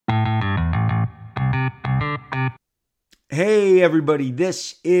Hey, everybody,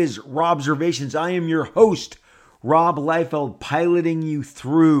 this is Robservations. I am your host, Rob Liefeld, piloting you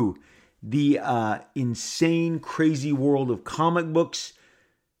through the insane, crazy world of comic books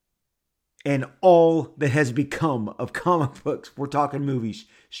and all that has become of comic books. We're talking movies,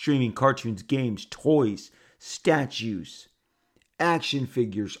 streaming, cartoons, games, toys, statues, action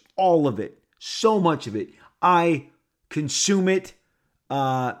figures, all of it. So much of it. I consume it,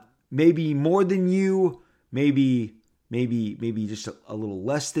 maybe more than you, maybe just a little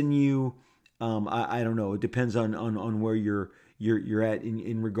less than you. I don't know. It depends on where you're at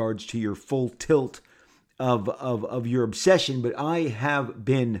in regards to your full tilt of your obsession. But I have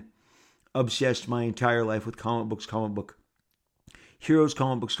been obsessed my entire life with comic books, comic book heroes,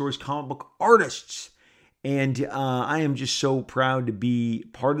 comic book stories, comic book artists. And I am just so proud to be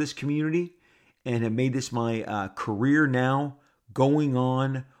part of this community and have made this my career now, going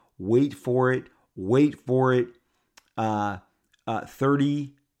on, wait for it,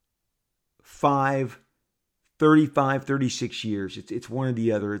 36 years. It's one or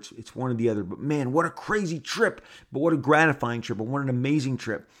the other. It's one or the other. But man, what a crazy trip. But what a gratifying trip. But what an amazing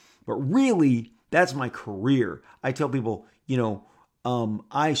trip. But really, that's my career. I tell people,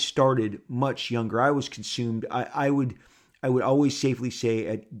 I started much younger. I was consumed. I would always safely say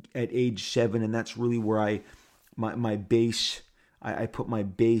at age 7, and that's really where my base. I put my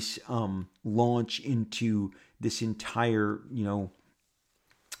base launch into this entire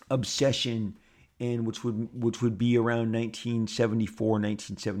obsession, and which would be around 1974,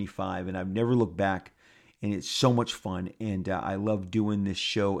 1975, and I've never looked back. And it's so much fun, and I love doing this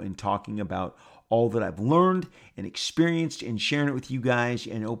show and talking about all that I've learned and experienced and sharing it with you guys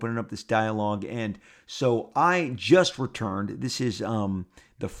and opening up this dialogue. And so I just returned. This is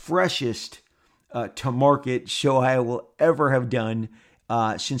the freshest to market show I will ever have done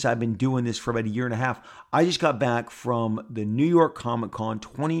since I've been doing this for about a year and a half. I just got back from the New York Comic Con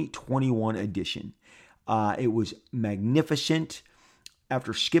 2021 edition. It was magnificent.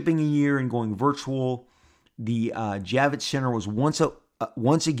 After skipping a year and going virtual, the Javits Center was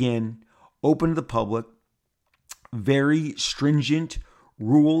once again open to the public. Very stringent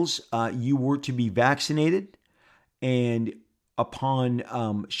rules. You were to be vaccinated, and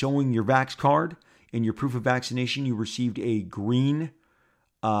upon showing your Vax card and your proof of vaccination, you received a green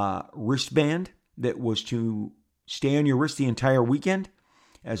wristband that was to stay on your wrist the entire weekend,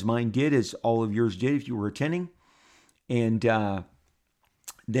 as mine did, as all of yours did if you were attending. And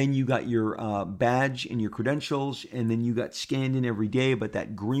then you got your badge and your credentials, and then you got scanned in every day. But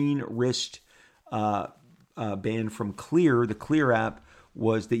that green wrist band from Clear, the Clear app,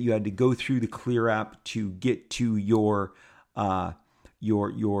 was that you had to go through the Clear app to get to your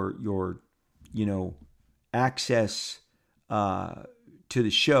access to the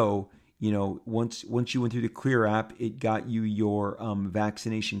show. Once you went through the Clear app, it got you your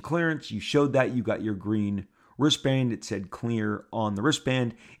vaccination clearance. You showed that, you got your green wristband. It said Clear on the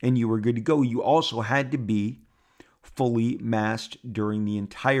wristband, and you were good to go. You also had to be fully masked during the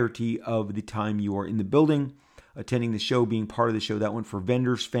entirety of the time you are in the building, attending the show, being part of the show. That went for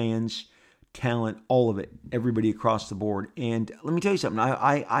vendors, fans, talent, all of it, everybody across the board. And let me tell you something.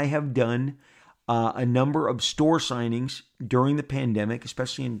 I have done a number of store signings during the pandemic,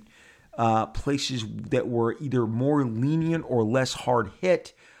 especially in places that were either more lenient or less hard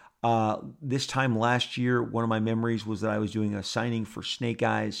hit. This time last year, one of my memories was that I was doing a signing for Snake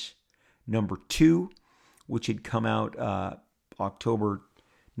Eyes number 2, which had come out October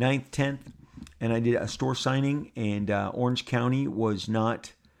 9th, 10th. And I did a store signing, and Orange County was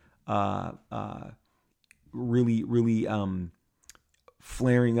not really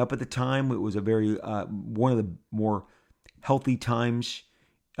flaring up at the time. It was a very one of the more healthy times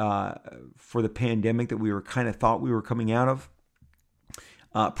for the pandemic that we were kind of thought we were coming out of.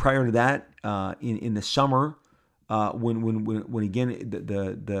 Prior to that, in the summer, when again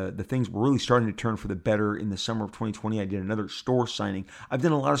the things were really starting to turn for the better in the summer of 2020, I did another store signing. I've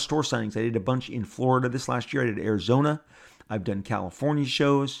done a lot of store signings. I did a bunch in Florida this last year. I did Arizona. I've done California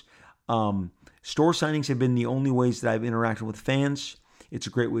shows. Store signings have been the only ways that I've interacted with fans. It's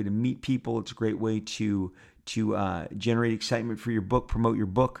a great way to meet people. It's a great way to generate excitement for your book, promote your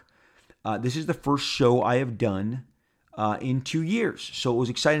book. This is the first show I have done in 2 years. So it was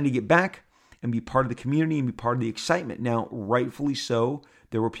exciting to get back and be part of the community and be part of the excitement. Now, rightfully so,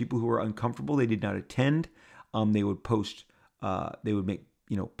 there were people who were uncomfortable. They did not attend. They would post, they would make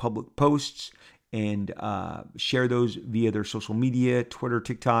public posts and share those via their social media, Twitter,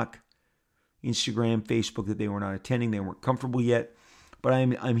 TikTok, Instagram, Facebook, that they were not attending. They weren't comfortable yet. But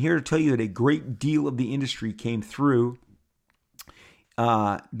I'm here to tell you that a great deal of the industry came through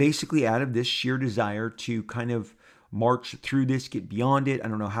basically out of this sheer desire to kind of march through this, get beyond it. I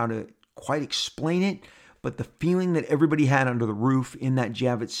don't know how to quite explain it, but the feeling that everybody had under the roof in that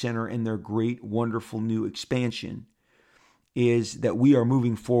Javits Center and their great, wonderful new expansion is that we are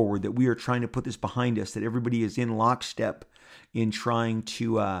moving forward, that we are trying to put this behind us, that everybody is in lockstep in trying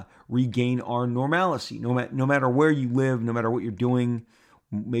to regain our normalcy. No matter where you live, no matter what you're doing,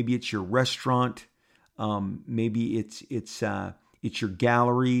 maybe it's your restaurant, maybe it's your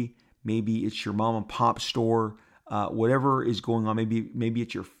gallery, maybe it's your mom and pop store, whatever is going on. Maybe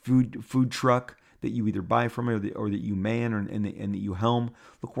it's your food truck that you either buy from it or that you man and that you helm.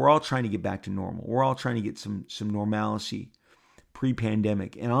 Look, we're all trying to get back to normal. We're all trying to get some normalcy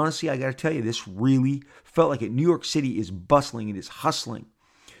pre-pandemic. And honestly, I got to tell you, this really felt like it. New York City is bustling. It is hustling.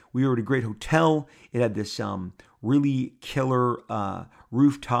 We were at a great hotel. It had this really killer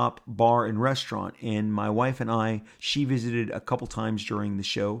rooftop bar and restaurant. And my wife and I, she visited a couple times during the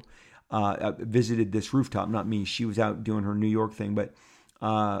show, visited this rooftop. Not me. She was out doing her New York thing. But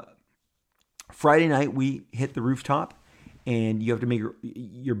Friday night, we hit the rooftop. And you have to make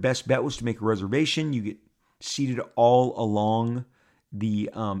your best bet was to make a reservation. You get seated all along the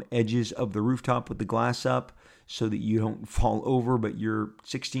edges of the rooftop with the glass up so that you don't fall over, but you're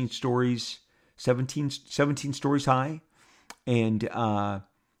 17 stories high, and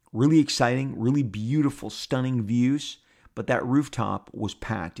really exciting, really beautiful, stunning views. But that rooftop was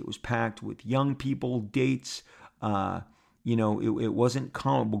packed. It was packed with young people, dates. It wasn't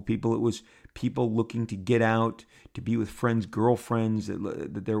comic book people. It was people looking to get out, to be with friends, girlfriends.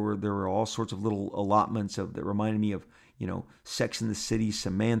 That there were all sorts of little allotments that reminded me of, Sex and the City,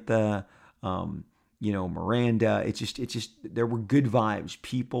 Samantha, Miranda. It's just there were good vibes.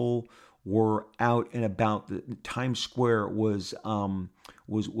 People were out and about. The Times Square was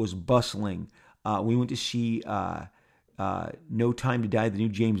bustling. We went to see No Time to Die, the new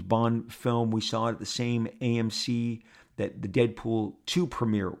James Bond film. We saw it at the same AMC that the Deadpool 2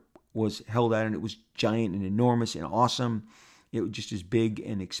 premiere was held at, and it was giant and enormous and awesome. It was just as big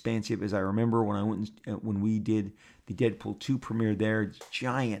and expansive as I remember when we did the Deadpool 2 premiere there. It's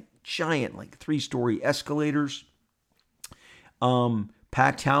giant, like 3-story escalators.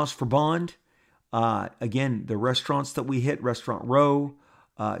 Packed house for Bond. Again, the restaurants that we hit, Restaurant Row,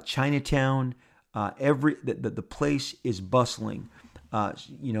 Chinatown, the place is bustling. There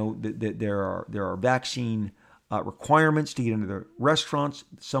are vaccine requirements to get into the restaurants.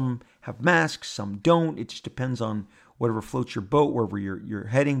 Some have masks, some don't. It just depends on whatever floats your boat, wherever you're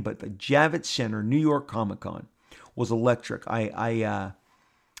heading. But the Javits Center, New York Comic Con, was electric.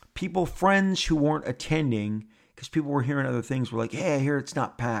 Friends who weren't attending, because people were hearing other things, were like, "Hey, I hear it's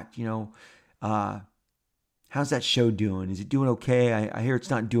not packed. How's that show doing? Is it doing okay? I hear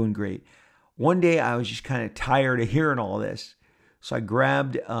it's not doing great." One day I was just kind of tired of hearing all this. So I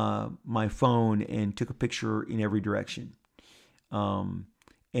grabbed my phone and took a picture in every direction. And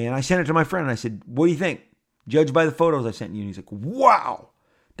I sent it to my friend. And I said, "What do you think? Judge by the photos I sent you." And he's like, "Wow,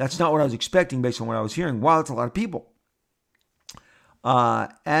 that's not what I was expecting based on what I was hearing. Wow, that's a lot of people."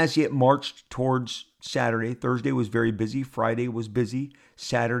 As it marched towards Saturday, Thursday was very busy. Friday was busy.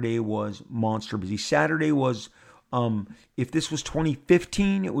 Saturday was monster busy. Saturday was, if this was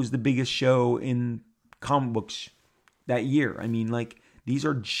 2015, it was the biggest show in comic books that year. I mean, these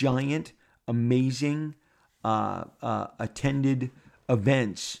are giant, amazing, attended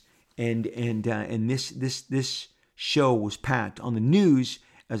events, and this show was packed. On the news,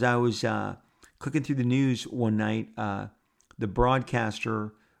 as I was clicking through the news one night, the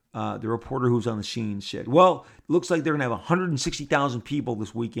broadcaster, the reporter who was on the scene said, "Well, it looks like they're going to have 160,000 people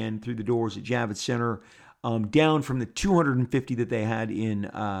this weekend through the doors at Javits Center, down from the 250 that they had in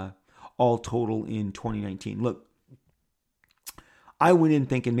all total in 2019. Look, I went in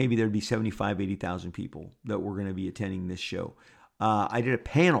thinking maybe there'd be 75, 80,000 people that were going to be attending this show. I did a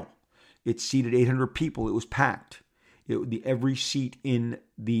panel. It seated 800 people. It was packed. Every seat in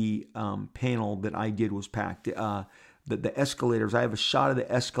the panel that I did was packed. The escalators, I have a shot of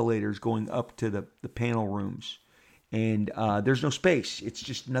the escalators going up to the panel rooms. And there's no space. It's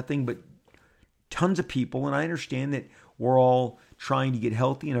just nothing but tons of people. And I understand that we're all trying to get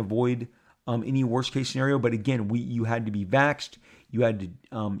healthy and avoid any worst case scenario. But again, you had to be vaxxed. You had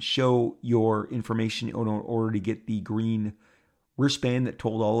to show your information in order to get the green wristband that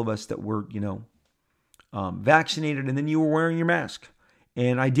told all of us that we're, vaccinated. And then you were wearing your mask.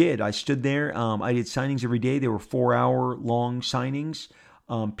 And I did. I stood there. I did signings every day. They were 4-hour-long signings.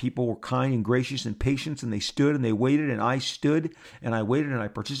 People were kind and gracious and patient, and they stood and they waited, and I stood and I waited and I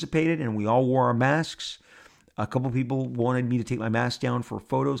participated, and we all wore our masks. A couple people wanted me to take my mask down for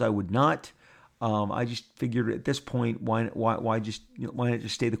photos. I would not. I just figured at this point, why not just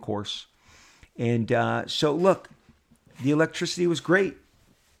stay the course? And so look, the electricity was great.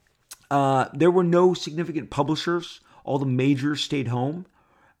 There were no significant publishers. All the majors stayed home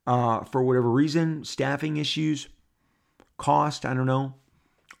for whatever reason, staffing issues, cost, I don't know.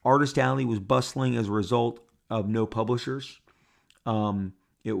 Artist Alley was bustling as a result of no publishers.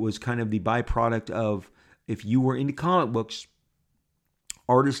 It was kind of the byproduct of, if you were into comic books,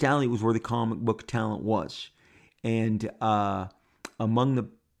 Artist Alley was where the comic book talent was. And among the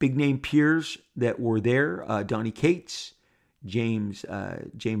big name peers that were there, Donny Cates, James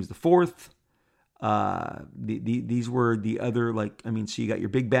the Fourth. These were the other, so you got your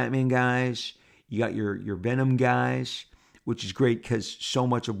big Batman guys, you got your Venom guys, which is great because so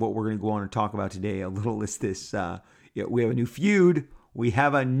much of what we're going to go on and talk about today, a little is this, we have a new feud. We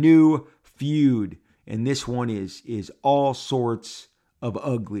have a new feud. And this one is all sorts of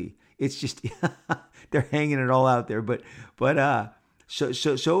ugly. It's just, they're hanging it all out there. So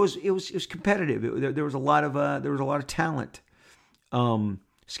it was competitive. There was a lot of talent.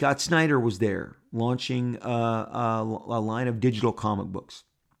 Scott Snyder was there launching a line of digital comic books.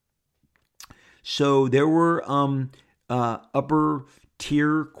 So there were upper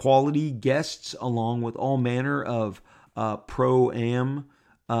tier quality guests along with all manner of pro-am,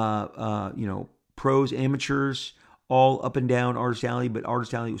 pros, amateurs, all up and down Artist Alley. But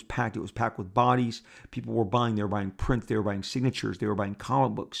Artist Alley was packed. It was packed with bodies. People were buying. They were buying prints. They were buying signatures. They were buying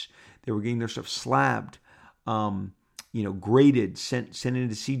comic books. They were getting their stuff slabbed. Graded, sent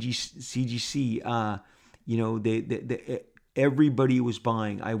into CGC. Everybody was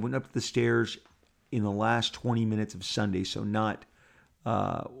buying. I went up the stairs in the last 20 minutes of Sunday, so not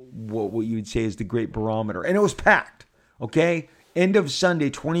what you would say is the great barometer. And it was packed, okay? End of Sunday,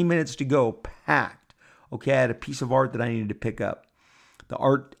 20 minutes to go, packed. Okay, I had a piece of art that I needed to pick up. The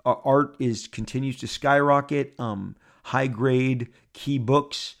art continues to skyrocket. High grade key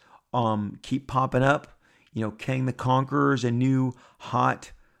books keep popping up. Kang the Conqueror is a new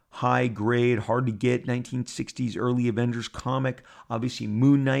hot, high grade, hard to get 1960s early Avengers comic. Obviously,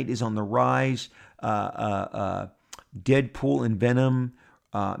 Moon Knight is on the rise. Deadpool and Venom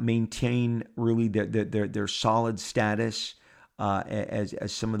maintain really their solid status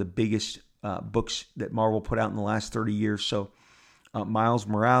as some of the biggest books that Marvel put out in the last 30 years. So Miles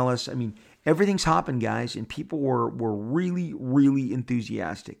Morales, everything's hopping, guys, and people were really, really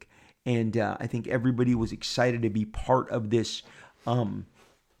enthusiastic. And I think everybody was excited to be part of this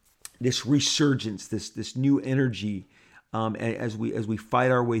this resurgence, this new energy as we fight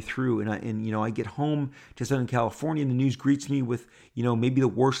our way through. And I get home to Southern California, and the news greets me with maybe the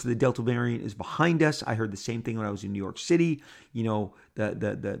worst of the Delta variant is behind us. I heard the same thing when I was in New York City.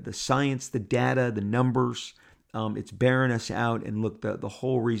 The science, the data, the numbers. It's bearing us out. And look, the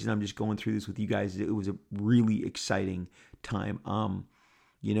whole reason I'm just going through this with you guys, it was a really exciting time.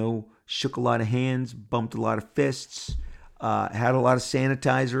 Shook a lot of hands, bumped a lot of fists, had a lot of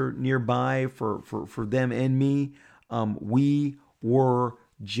sanitizer nearby for them and me. We were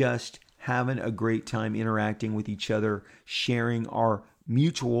just having a great time interacting with each other, sharing our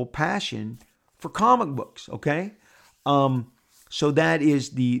mutual passion for comic books, okay? So that is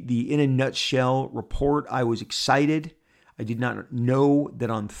the in a nutshell report. I was excited. I did not know that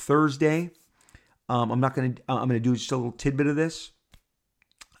on Thursday, I'm going to do just a little tidbit of this.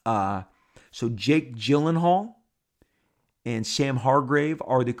 So Jake Gyllenhaal and Sam Hargrave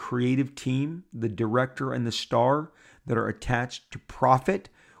are the creative team, the director and the star that are attached to Prophet,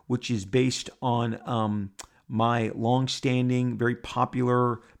 which is based on my long-standing, very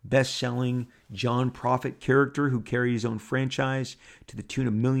popular, best-selling John Prophet character who carried his own franchise to the tune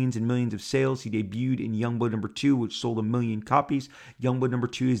of millions and millions of sales. He debuted in Youngblood #2, which sold 1 million copies. Youngblood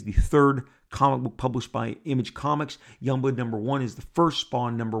 #2 is the third comic book published by Image Comics. Youngblood #1 is the first.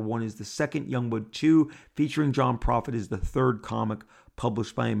 Spawn #1 is the second. Youngblood 2, featuring John Prophet, is the third comic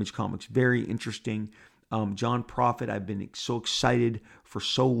published by Image Comics. Very interesting. John Prophet, I've been so excited for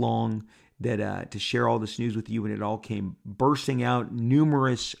so long that to share all this news with you, and it all came bursting out.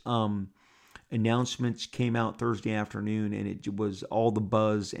 Numerous announcements came out Thursday afternoon, and it was all the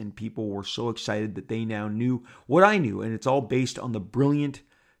buzz, and people were so excited that they now knew what I knew, and it's all based on the brilliant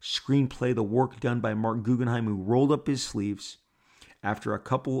screenplay, the work done by Mark Guggenheim, who rolled up his sleeves after a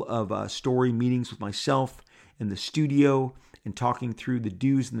couple of story meetings with myself in the studio and talking through the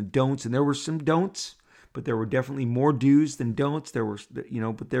do's and the don'ts. And there were some don'ts, but there were definitely more do's than don'ts.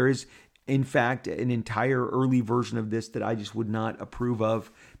 But there is, in fact, an entire early version of this that I just would not approve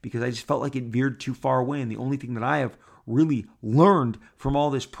of because I just felt like it veered too far away. And the only thing that I have really learned from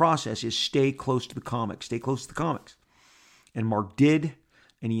all this process is stay close to the comics. Stay close to the comics. And Mark did.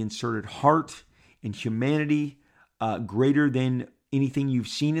 And he inserted heart and humanity greater than anything you've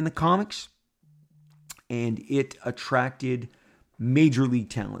seen in the comics. and it attracted major league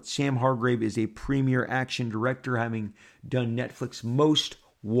talent. Sam Hargrave is a premier action director, having done Netflix's most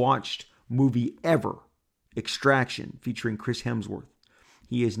watched movie ever, Extraction, featuring Chris Hemsworth.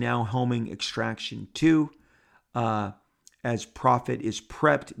 He is now helming Extraction 2. As Prophet is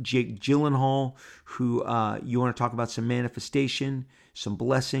prepped, Jake Gyllenhaal, who you want to talk about some manifestation, some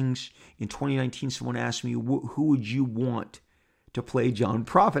blessings. In 2019, someone asked me, who would you want to play John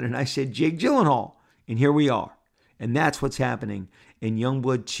Prophet? And I said, Jake Gyllenhaal. And here we are. And that's what's happening. And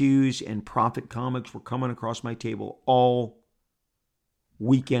Youngblood 2s and Prophet comics were coming across my table all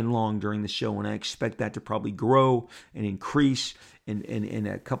weekend long during the show. And I expect that to probably grow and increase. And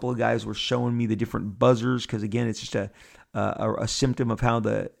a couple of guys were showing me the different buzzers, because again, it's just a symptom of how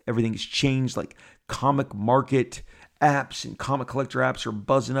everything's changed. Like comic market apps and comic collector apps are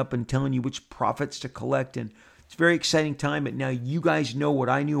buzzing up and telling you which prophets to collect. And it's a very exciting time. And now you guys know what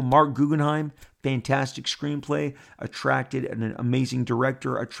I knew. Mark Guggenheim, fantastic screenplay, attracted an amazing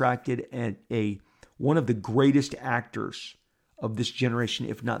director, attracted one of the greatest actors of this generation,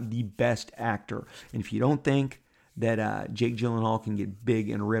 if not the best actor. And if you don't think that Jake Gyllenhaal can get big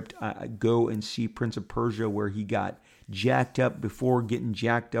and ripped, go and see Prince of Persia, where he got jacked up before getting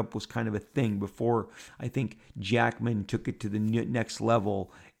jacked up was kind of a thing. Before, I think Jackman took it to the next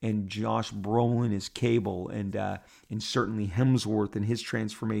level, and Josh Brolin is Cable, and certainly Hemsworth and his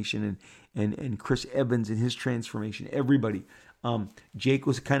transformation, and Chris Evans and his transformation. Everybody. Jake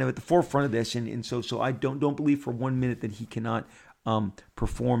was kind of at the forefront of this, and so I don't believe for 1 minute that he cannot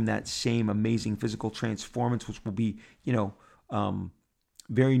perform that same amazing physical transformance, which will be,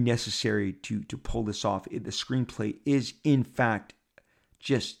 very necessary to pull this off. The screenplay is, in fact,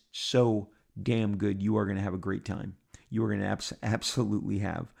 just so damn good. You are going to have a great time. You are going to absolutely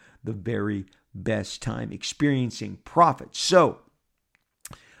have the very best time experiencing Prophet. So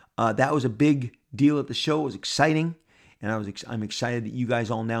that was a big deal at the show. It was exciting, and I'm excited that you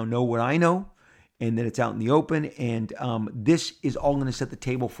guys all now know what I know, and that it's out in the open. And this is all going to set the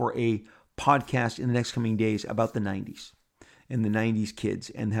table for a podcast in the next coming days about the 90s. And the 90s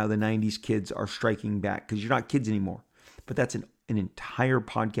kids, and how the 90s kids are striking back, because you're not kids anymore. But that's an entire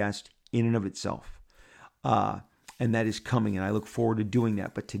podcast in and of itself. And that is coming, and I look forward to doing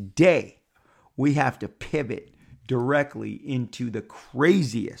that. But today, we have to pivot directly into the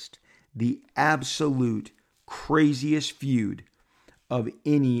absolute craziest feud of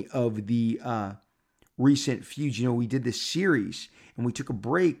any of the recent feuds. We did this series, and we took a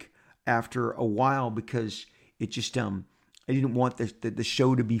break after a while because it just... I didn't want the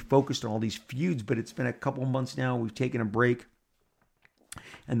show to be focused on all these feuds, but it's been a couple months now. We've taken a break,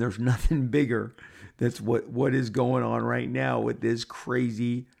 and there's nothing bigger. That's what is going on right now with this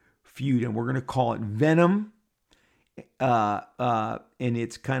crazy feud, and we're going to call it Venom. And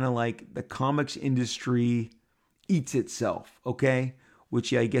it's kind of like the comics industry eats itself, okay?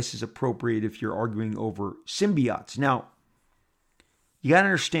 Which I guess is appropriate if you're arguing over symbiotes. Now, you got to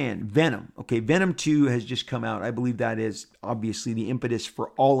understand, Venom. Okay, Venom 2 has just come out. I believe that is obviously the impetus for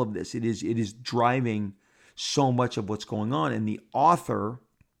all of this. It is driving so much of what's going on. And the author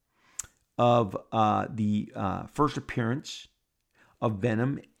of the first appearance of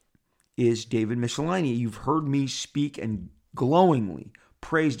Venom is David Michelinie. You've heard me speak and glowingly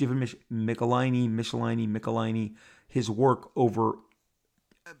praise David Michelinie, his work over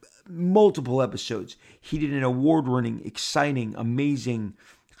multiple episodes. He did an award-winning, exciting, amazing,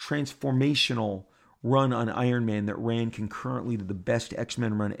 transformational run on Iron Man that ran concurrently to the best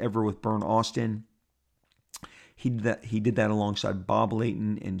X-Men run ever with Byrne Austin. He did that alongside Bob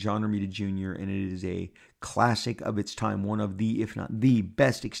Layton and John Romita Jr., and it is a classic of its time, one of the, if not the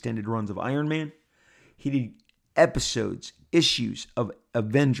best extended runs of Iron Man. He did issues of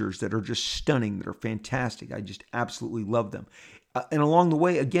Avengers that are just stunning, that are fantastic. I just absolutely love them. And along the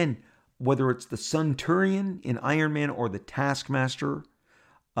way, again, whether it's the Sunturian in Iron Man or the Taskmaster,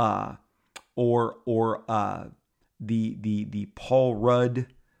 or the Paul Rudd,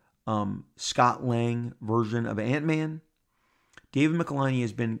 Scott Lang version of Ant-Man, David Michelinie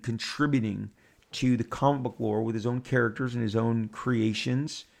has been contributing to the comic book lore with his own characters and his own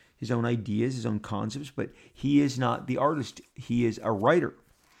creations, his own ideas, his own concepts. But he is not the artist; he is a writer.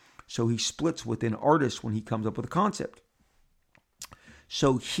 So he splits with an artist when he comes up with a concept.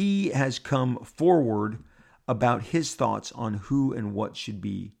 So he has come forward about his thoughts on who and what should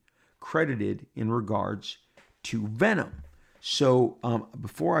be credited in regards to Venom. So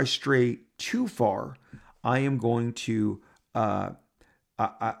before I stray too far, I am going to I'm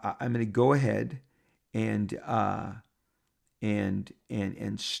going to go ahead and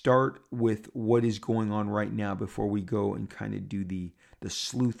start with what is going on right now before we go and kind of do the the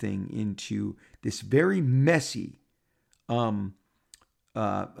sleuthing into this very messy, it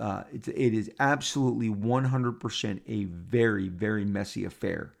is absolutely 100% a very, very messy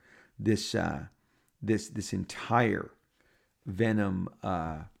affair. This entire Venom,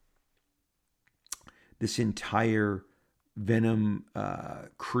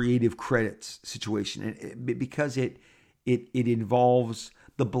 creative credits situation, and because it involves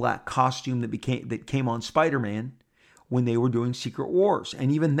the black costume that came on Spider-Man when they were doing Secret Wars,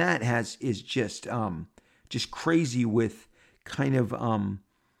 and even that is just crazy with kind of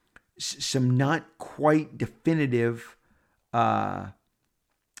some not quite definitive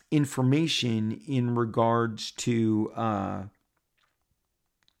information in regards to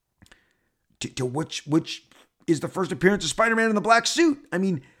which is the first appearance of Spider-Man in the black suit. I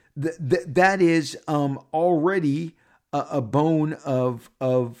mean, that is already a bone of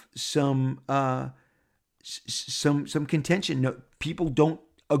some contention. No, people don't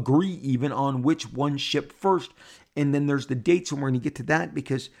agree even on which one shipped first. And then there's the dates, and we're going to get to that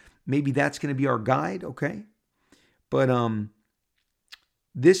because maybe that's going to be our guide, okay? But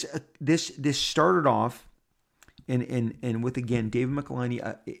this started off, and with, again, David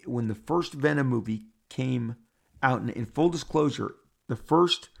Michelinie, when the first Venom movie came out, and in full disclosure, the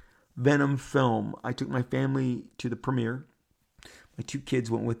first Venom film, I took my family to the premiere. My 2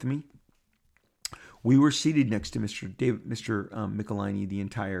 kids went with me. We were seated next to Mr. Michelinie the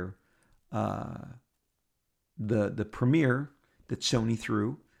entire the premiere that Sony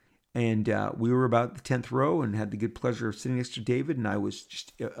threw, and we were about the 10th row and had the good pleasure of sitting next to David, and I was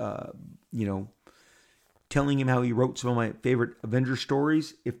just telling him how he wrote some of my favorite Avenger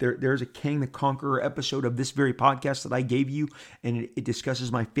stories. If there's a Kang the Conqueror episode of this very podcast that I gave you, and it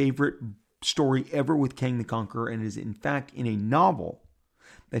discusses my favorite story ever with Kang the Conqueror, and is in fact in a novel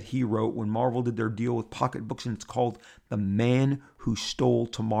that he wrote when Marvel did their deal with Pocket Books, and it's called The Man Who Stole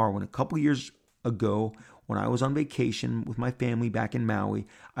Tomorrow. And a couple years ago, when I was on vacation with my family back in Maui,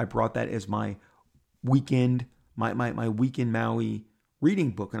 I brought that as my weekend, my weekend Maui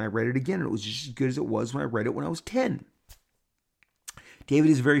reading book, and I read it again, and it was just as good as it was when I read it when I was 10. David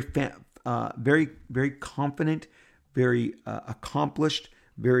is very confident, very accomplished,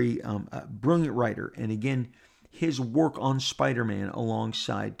 very brilliant writer, and again, his work on Spider-Man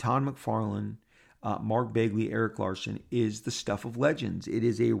alongside Todd McFarlane, Mark Bagley, Eric Larson is the stuff of legends. It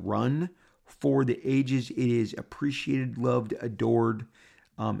is a run for the ages. It is appreciated, loved, adored,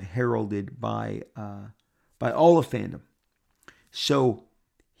 heralded by all of fandom. So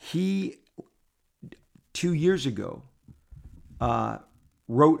he, 2 years ago,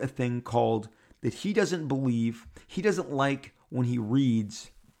 wrote a thing called that he doesn't like when he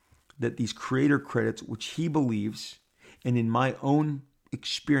reads that these creator credits, which he believes, and in my own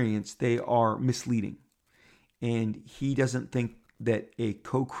experience, they are misleading. And he doesn't think that a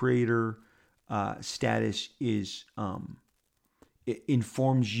co-creator status it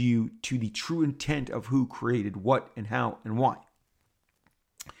informs you to the true intent of who created what and how and why.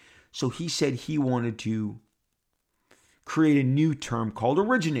 So he said he wanted to create a new term called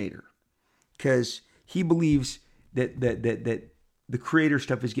originator, because he believes that the creator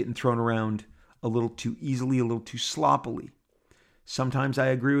stuff is getting thrown around a little too easily, a little too sloppily. Sometimes I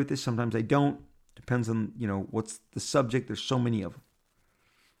agree with this, sometimes I don't. Depends on, what's the subject. There's so many of them.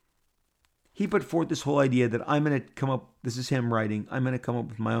 He put forth this whole idea that I'm going to come up, this is him writing, I'm going to come up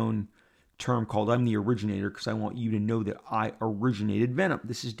with my own term called I'm the originator, because I want you to know that I originated Venom.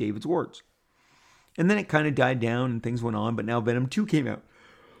 This is David's words. And then it kind of died down and things went on, but now Venom 2 came out.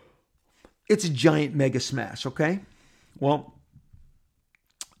 It's a giant mega smash, okay? Well,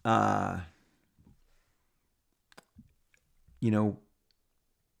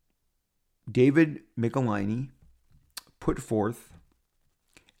 David Michelinie put forth,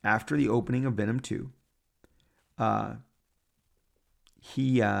 after the opening of Venom 2,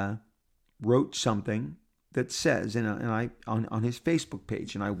 he wrote something that says, and I on his Facebook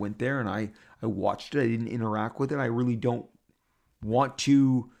page, and I went there and I watched it. I didn't interact with it. I really don't want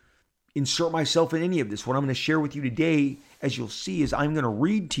to insert myself in any of this. What I'm going to share with you today, as you'll see, is I'm going to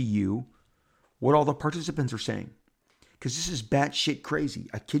read to you what all the participants are saying, because this is batshit crazy.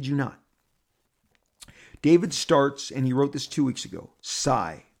 I kid you not. David starts, and he wrote this 2 weeks ago.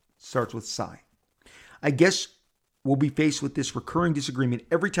 Sigh. Starts with sigh. I guess we'll be faced with this recurring disagreement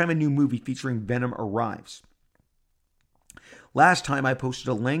every time a new movie featuring Venom arrives. Last time I posted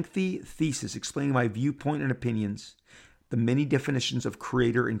a lengthy thesis explaining my viewpoint and opinions, the many definitions of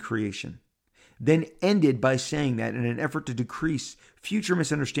creator and creation. Then ended by saying that in an effort to decrease future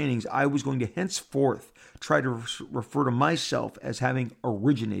misunderstandings, I was going to henceforth try to refer to myself as having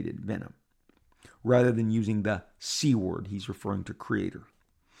originated Venom. rather than using the C word. He's referring to creator.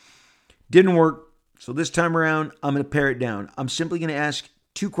 Didn't work. So this time around, I'm going to pare it down. I'm simply going to ask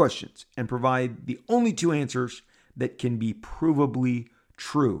 2 questions and provide the only 2 answers that can be provably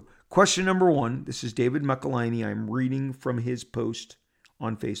true. Question number 1, this is David Michelinie. I'm reading from his post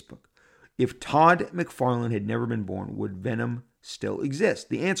on Facebook. If Todd McFarlane had never been born, would Venom still exist?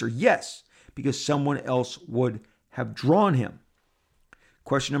 The answer, yes, because someone else would have drawn him.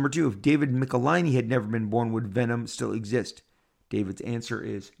 Question number 2, if David Michelinie had never been born, would Venom still exist? David's answer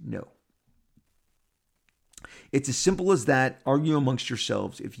is no. It's as simple as that. Argue amongst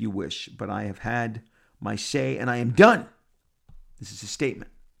yourselves if you wish, but I have had my say and I am done. This is a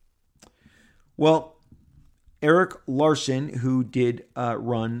statement. Well, Erik Larsen, who did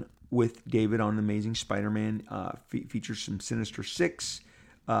run with David on Amazing Spider-Man, features some Sinister Six,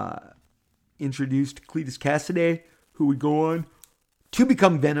 introduced Cletus Kasady, who would go on to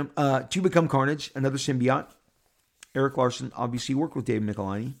become Venom, to become Carnage, another symbiote. Erik Larsen obviously worked with David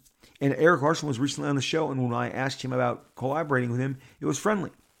Michelinie. And Erik Larsen was recently on the show, and when I asked him about collaborating with him, it was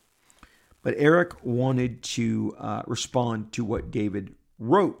friendly. But Erik wanted to respond to what David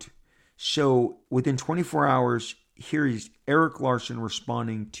wrote. So within 24 hours, here is Erik Larsen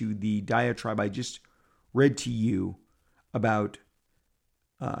responding to the diatribe I just read to you about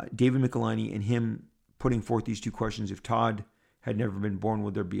David Michelinie and him putting forth these 2 questions. If Todd had never been born,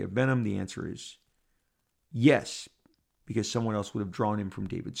 would there be a Venom? The answer is yes, because someone else would have drawn him from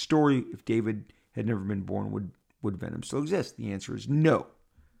David's story. If David had never been born, would Venom still exist? The answer is no.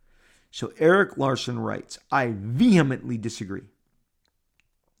 So Erik Larsen writes, I vehemently disagree.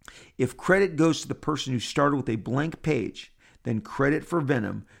 If credit goes to the person who started with a blank page, then credit for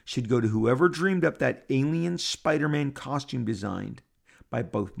Venom should go to whoever dreamed up that alien Spider-Man costume designed by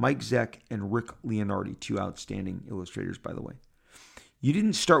both Mike Zeck and Rick Leonardi, 2 outstanding illustrators, by the way. You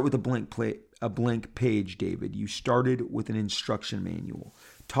didn't start with a blank page, David. You started with an instruction manual.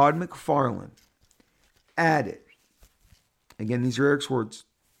 Todd McFarlane added, again, these are Eric's words,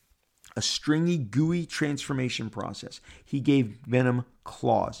 a stringy, gooey transformation process. He gave Venom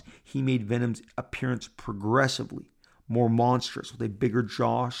claws. He made Venom's appearance progressively more monstrous with a bigger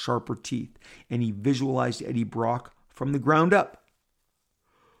jaw, sharper teeth, and he visualized Eddie Brock from the ground up.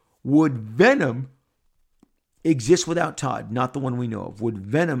 Would Venom exist without Todd? Not the one we know of. Would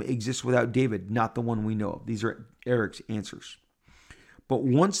Venom exist without David? Not the one we know of. These are Eric's answers. But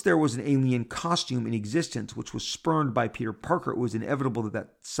once there was an alien costume in existence, which was spurned by Peter Parker, it was inevitable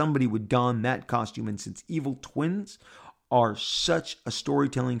that somebody would don that costume. And since evil twins are such a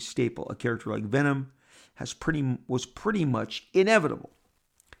storytelling staple, a character like Venom was pretty much inevitable.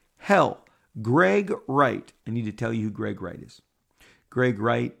 Hell, Greg Wright, I need to tell you who Greg Wright is. Greg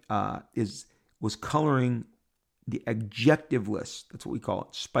Wright was coloring the adjective list, that's what we call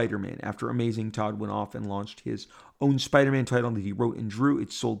it, Spider-Man. After Amazing, Todd went off and launched his own Spider-Man title that he wrote and drew.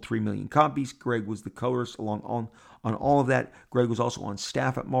 It sold 3 million copies. Greg was the colorist on all of that. Greg was also on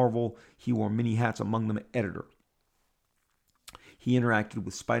staff at Marvel. He wore many hats, among them editor. He interacted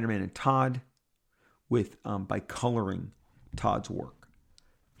with Spider-Man and Todd by coloring Todd's work.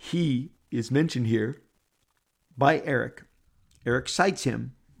 He is mentioned here by Eric. Eric cites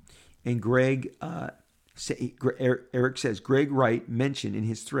him, and Eric says, Greg Wright mentioned in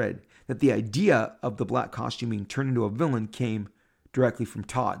his thread that the idea of the black costume being turned into a villain came directly from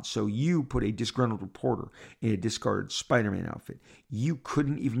Todd. So you put a disgruntled reporter in a discarded Spider-Man outfit. You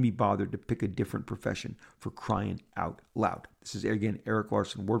couldn't even be bothered to pick a different profession, for crying out loud. This is, again, Erik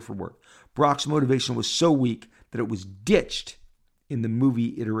Larsen, word for word. Brock's motivation was so weak that it was ditched in the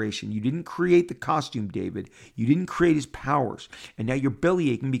movie iteration. You didn't create the costume, David. You didn't create his powers. And now you're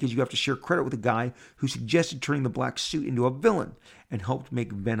bellyaching because you have to share credit with a guy who suggested turning the black suit into a villain and helped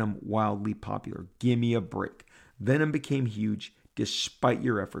make Venom wildly popular. Give me a break. Venom became huge despite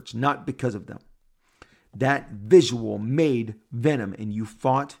your efforts, not because of them. That visual made Venom, and you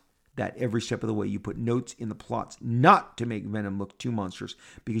fought that every step of the way. You put notes in the plots not to make Venom look too monstrous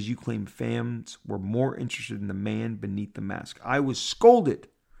because you claimed fans were more interested in the man beneath the mask. I was scolded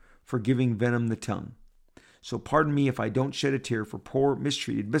for giving Venom the tongue. So pardon me if I don't shed a tear for poor,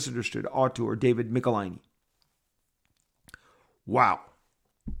 mistreated, misunderstood auteur David Michelinie. Wow.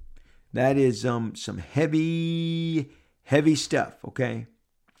 That is some heavy stuff, okay?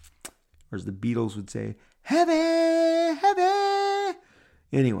 Or as the Beatles would say, heavy.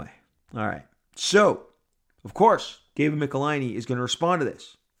 Anyway, all right. So, of course, David Michelinie is going to respond to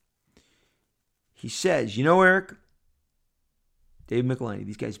this. He says, you know, Eric, David Michelinie,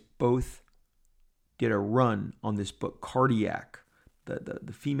 these guys both did a run on this book, Cardiac,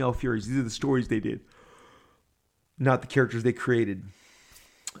 the Female Furies. These are the stories they did, not the characters they created.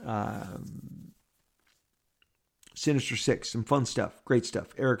 Sinister Six, some fun stuff, great stuff.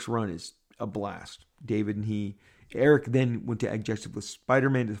 Eric's run is a blast. Eric then went to Adjective with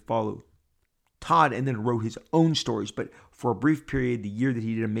Spider-Man to follow Todd and then wrote his own stories. But for a brief period, the year that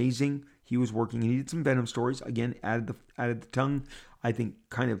he did Amazing, he was working and he did some Venom stories. Again, added the tongue, I think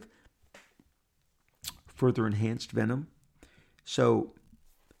kind of further enhanced Venom. So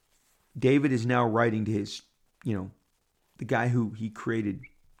David is now writing to his, the guy who he created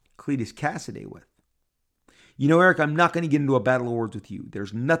Cletus Kasady with. Eric, I'm not going to get into a battle of words with you.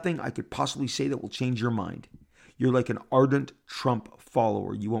 There's nothing I could possibly say that will change your mind. You're like an ardent Trump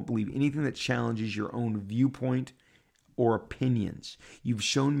follower. You won't believe anything that challenges your own viewpoint or opinions. You've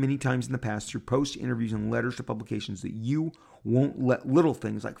shown many times in the past through posts, interviews, and letters to publications that you won't let little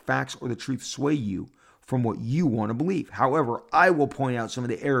things like facts or the truth sway you from what you want to believe. However, I will point out some of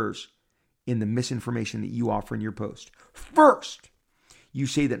the errors in the misinformation that you offer in your post. First, you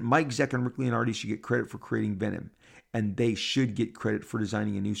say that Mike Zeck and Rick Leonardi should get credit for creating Venom, and they should get credit for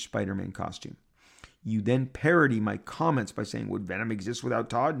designing a new Spider-Man costume. You then parody my comments by saying, would Venom exist without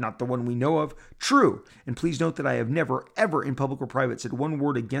Todd? Not the one we know of. True. And please note that I have never, ever in public or private said one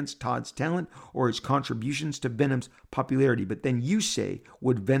word against Todd's talent or his contributions to Venom's popularity. But then you say,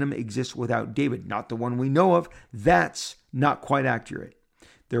 would Venom exist without David? Not the one we know of. That's not quite accurate.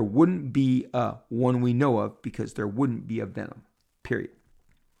 There wouldn't be a one we know of because there wouldn't be a Venom. Period.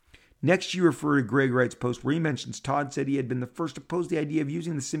 Next, you refer to Greg Wright's post where he mentions Todd said he had been the first to pose the idea of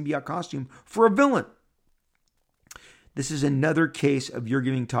using the symbiote costume for a villain. This is another case of you're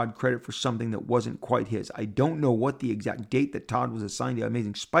giving Todd credit for something that wasn't quite his. I don't know what the exact date that Todd was assigned to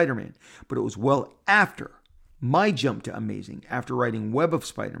Amazing Spider-Man, but it was well after my jump to Amazing, after writing Web of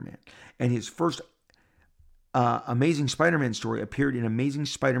Spider-Man, and his first Amazing Spider-Man story appeared in Amazing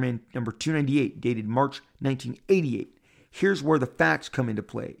Spider-Man number 298, dated March 1988. Here's where the facts come into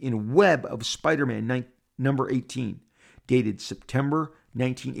play. In Web of Spider-Man number 18, dated September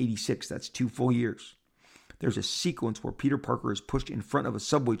 1986, that's 2 full years. There's a sequence where Peter Parker is pushed in front of a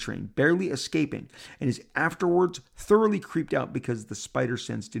subway train, barely escaping, and is afterwards thoroughly creeped out because the spider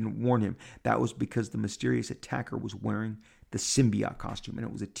sense didn't warn him. That was because the mysterious attacker was wearing the symbiote costume, and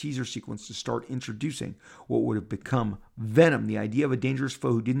it was a teaser sequence to start introducing what would have become Venom. The idea of a dangerous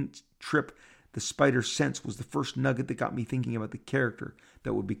foe who didn't trip the spider sense was the first nugget that got me thinking about the character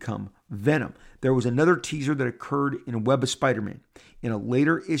that would become Venom. There was another teaser that occurred in Web of Spider-Man in a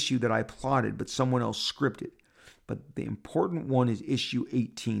later issue that I plotted, but someone else scripted. But the important one is issue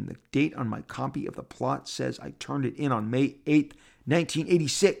 18. The date on my copy of the plot says I turned it in on May 8th,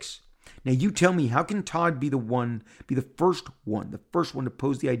 1986. Now you tell me, how can Todd be the first one to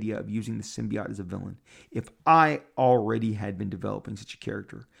pose the idea of using the symbiote as a villain, if I already had been developing such a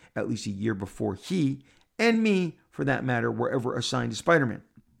character at least a year before he, and me for that matter, were ever assigned to Spider-Man?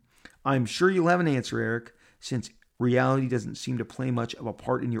 I'm sure you'll have an answer, Eric, since reality doesn't seem to play much of a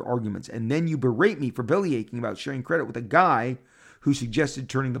part in your arguments. And then you berate me for bellyaching about sharing credit with a guy who suggested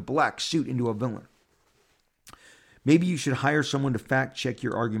turning the black suit into a villain. Maybe you should hire someone to fact check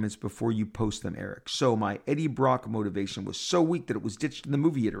your arguments before you post them, Eric. So my Eddie Brock motivation was so weak that it was ditched in the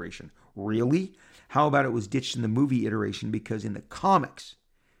movie iteration. Really? How about it was ditched in the movie iteration because in the comics,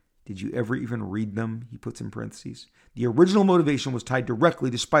 did you ever even read them? He puts in parentheses. The original motivation was tied directly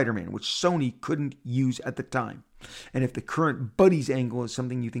to Spider-Man, which Sony couldn't use at the time. And if the current buddies angle is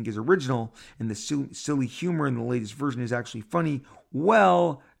something you think is original and the silly humor in the latest version is actually funny,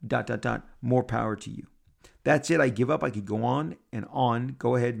 well, ... more power to you. That's it. I give up. I could go on and on.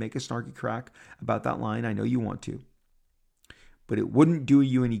 Go ahead, make a snarky crack about that line. I know you want to. But it wouldn't do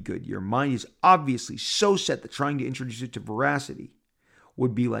you any good. Your mind is obviously so set that trying to introduce it to veracity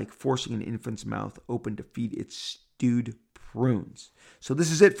would be like forcing an infant's mouth open to feed its stewed prunes. So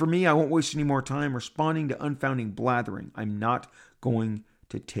this is it for me. I won't waste any more time responding to unfounding blathering. I'm not going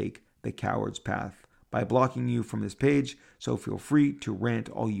to take the coward's path by blocking you from this page, so feel free to rant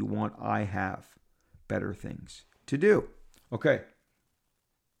all you want. I have better things to do. Okay.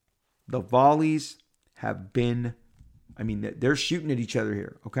 The volleys have been, they're shooting at each other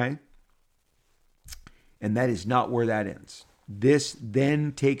here, okay? And that is not where that ends. This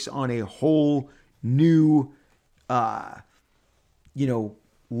then takes on a whole new,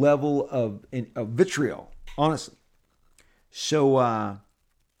 level of vitriol, honestly. So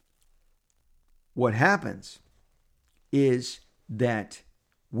what happens is that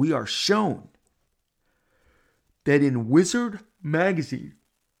we are shown that in Wizard magazine,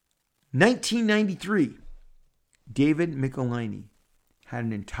 1993, David Michelinie had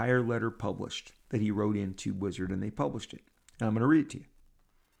an entire letter published that he wrote into Wizard, and they published it. And I'm going to read it to you.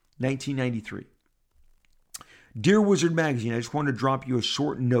 1993. Dear Wizard magazine, I just want to drop you a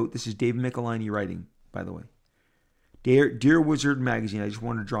short note. This is David Michelinie writing, by the way. Dear Wizard Magazine, I just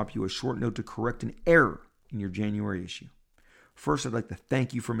want to drop you a short note to correct an error in your January issue. First, I'd like to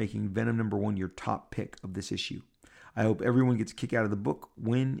thank you for making Venom #1 your top pick of this issue. I hope everyone gets a kick out of the book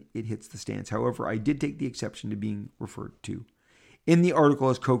when it hits the stands. However, I did take the exception to being referred to in the article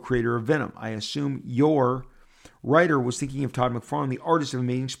as co-creator of Venom. I assume your writer was thinking of Todd McFarlane, the artist of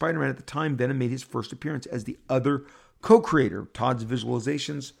Amazing Spider-Man at the time Venom made his first appearance as the other co-creator. Todd's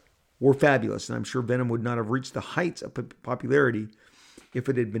visualizations were fabulous, and I'm sure Venom would not have reached the heights of popularity if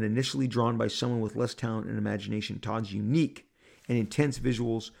it had been initially drawn by someone with less talent and imagination. Todd's unique and intense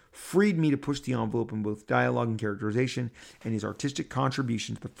visuals freed me to push the envelope in both dialogue and characterization, and his artistic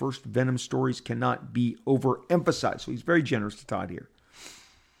contribution to the first Venom stories cannot be overemphasized. So he's very generous to Todd here.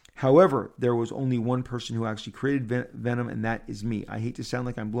 However, there was only one person who actually created Venom, and that is me. I hate to sound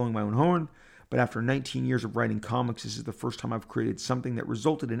like I'm blowing my own horn, but after 19 years of writing comics, this is the first time I've created something that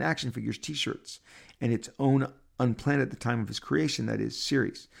resulted in action figures, t-shirts, and its own unplanned at the time of his creation, that is,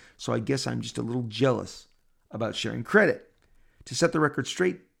 series. So I guess I'm just a little jealous about sharing credit. To set the record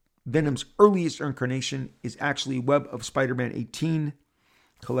straight, Venom's earliest incarnation is actually Web of Spider-Man 18.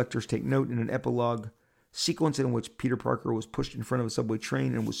 Collectors take note in an epilogue sequence in which Peter Parker was pushed in front of a subway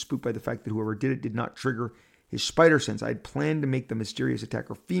train and was spooked by the fact that whoever did it did not trigger his spider sense. I had planned to make the mysterious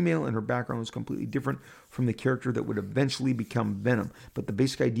attacker female, and her background was completely different from the character that would eventually become Venom. But the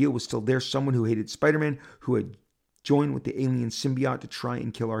basic idea was still there, someone who hated Spider-Man, who had joined with the alien symbiote to try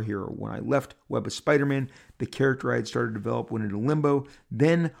and kill our hero. When I left Web of Spider-Man, the character I had started to develop went into limbo.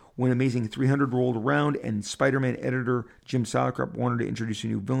 Then, when Amazing 300 rolled around and Spider-Man editor Jim Salicrup wanted to introduce a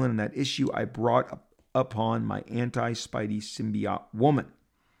new villain in that issue, I brought upon my anti-Spidey symbiote woman.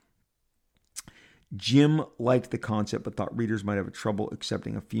 Jim liked the concept but thought readers might have trouble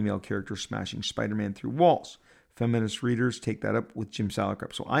accepting a female character smashing Spider-Man through walls. Feminist readers take that up with Jim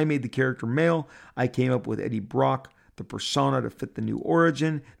Salicrup. So I made the character male. I came up with Eddie Brock, the persona, to fit the new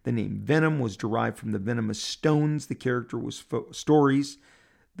origin. The name Venom was derived from the venomous stones. The character was stories.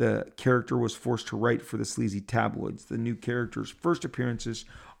 The character was forced to write for the sleazy tabloids. The new character's first appearances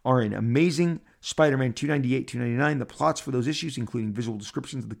are in Amazing Spider-Man 298, 299. The plots for those issues, including visual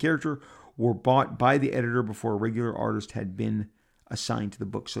descriptions of the character, were bought by the editor before a regular artist had been assigned to the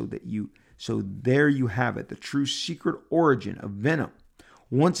book. So there you have it, the true secret origin of Venom.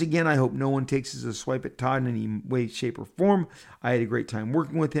 Once again, I hope no one takes this as a swipe at Todd in any way, shape, or form. I had a great time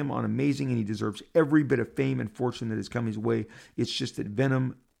working with him on Amazing, and he deserves every bit of fame and fortune that has come his way. It's just that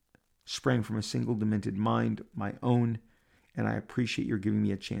Venom sprang from a single demented mind, my own, and I appreciate your giving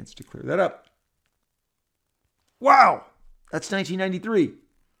me a chance to clear that up. Wow! That's 1993.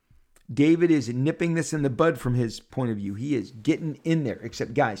 David is nipping this in the bud from his point of view. He is getting in there.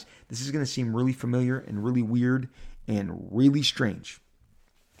 Except, guys, this is going to seem really familiar and really weird and really strange.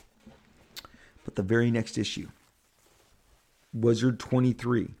 But the very next issue, Wizard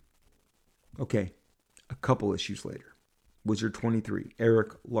 23. Okay, a couple issues later. Wizard 23,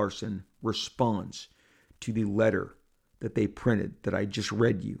 Erik Larsen responds to the letter that they printed that I just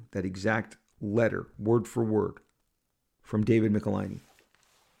read you, that exact letter, word for word, from David Michelinie.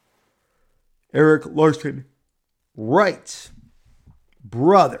 Erik Larsen writes,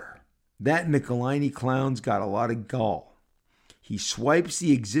 brother, that Michelinie clown's got a lot of gall. He swipes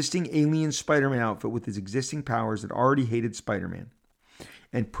the existing alien Spider-Man outfit with his existing powers that already hated Spider-Man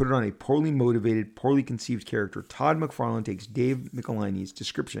and put it on a poorly motivated, poorly conceived character. Todd McFarlane takes Dave Michelinie's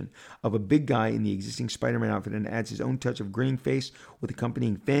description of a big guy in the existing Spider-Man outfit and adds his own touch of grinning face with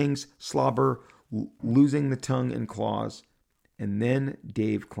accompanying fangs, slobber, losing the tongue and claws. And then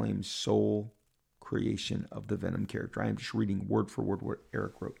Dave claims sole creation of the Venom character. I am just reading word for word what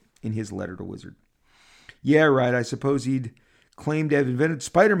Erik wrote in his letter to Wizard. Yeah, right. I suppose he'd claim to have invented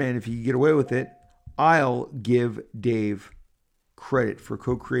Spider-Man if he could get away with it. I'll give Dave credit for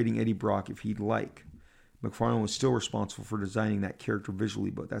co-creating Eddie Brock if he'd like. McFarlane was still responsible for designing that character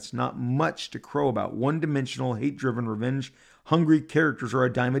visually, but that's not much to crow about. One-dimensional, hate-driven, revenge-hungry characters are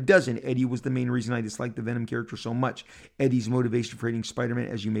a dime a dozen. Eddie was the main reason I disliked the Venom character so much. Eddie's motivation for hating Spider-Man,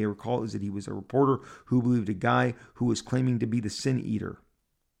 as you may recall, is that he was a reporter who believed a guy who was claiming to be the Sin Eater.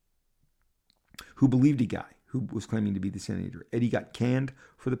 Eddie got canned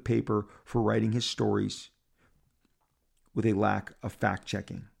for the paper for writing his stories with a lack of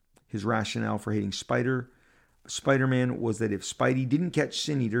fact-checking. His rationale for hating Spider-Man was that if Spidey didn't catch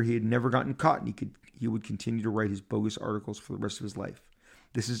Sin Eater, he had never gotten caught, and he would continue to write his bogus articles for the rest of his life.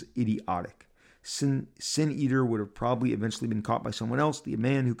 This is idiotic. Sin Eater would have probably eventually been caught by someone else. The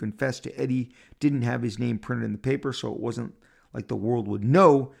man who confessed to Eddie didn't have his name printed in the paper, so it wasn't like the world would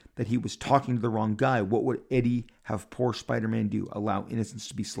know that he was talking to the wrong guy. What would Eddie have poor Spider-Man do? Allow innocents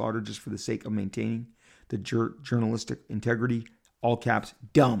to be slaughtered just for the sake of maintaining the journalistic integrity, all caps,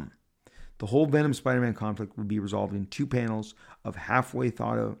 dumb. The whole Venom Spider-Man conflict would be resolved in 2 panels of halfway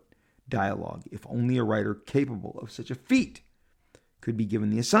thought out dialogue if only a writer capable of such a feat could be given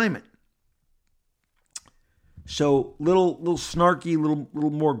the assignment. So little snarky,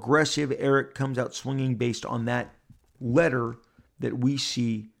 little more aggressive. Eric comes out swinging based on that letter that we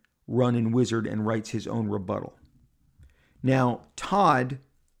see run in Wizard and writes his own rebuttal. Now, Todd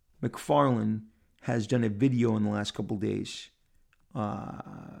McFarlane has done a video in the last couple of days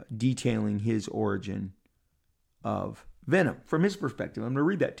detailing his origin of Venom from his perspective. I'm going to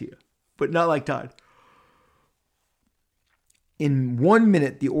read that to you, but not like Todd. In 1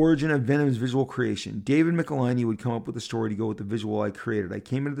 minute, the origin of Venom's visual creation. David Michelinie would come up with a story to go with the visual I created. I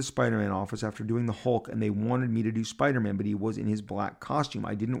came into the Spider-Man office after doing the Hulk, and they wanted me to do Spider-Man, but he was in his black costume.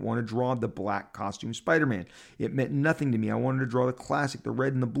 I didn't want to draw the black costume Spider-Man. It meant nothing to me. I wanted to draw the classic, the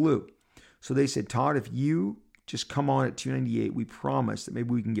red and the blue. So they said, Todd, if you just come on at $298, we promise that maybe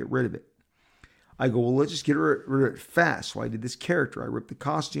we can get rid of it. I go, well, let's just get rid of it fast. So I did this character. I ripped the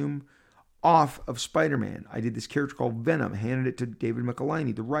costume off of Spider-Man. I did this character called Venom, handed it to David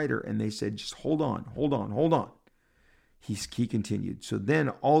Michelinie, the writer, and they said, just hold on. He continued. So then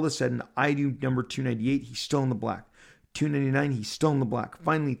all of a sudden, I do number 298, he's still in the black. 299, he's still in the black.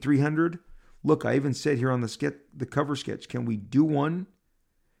 Finally, 300. Look, I even said here on the cover sketch, can we do one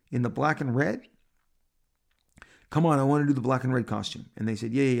in the black and red? Come on, I want to do the black and red costume. And they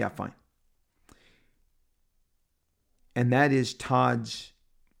said, yeah, fine. And that is Todd's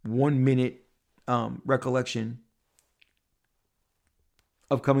 1 minute recollection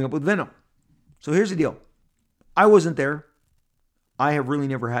of coming up with Venom. So here's the deal. I wasn't there. I have really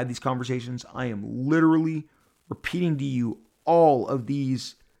never had these conversations. I am literally repeating to you all of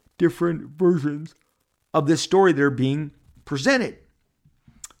these different versions of this story that are being presented.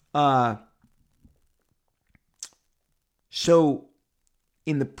 So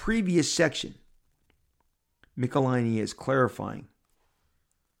in the previous section, Michelinie is clarifying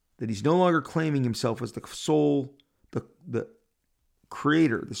that he's no longer claiming himself as the sole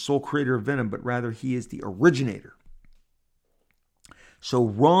creator of Venom, but rather he is the originator. So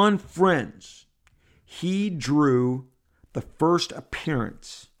Ron Frenz, he drew the first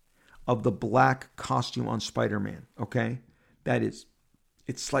appearance of the black costume on Spider-Man, okay? That is,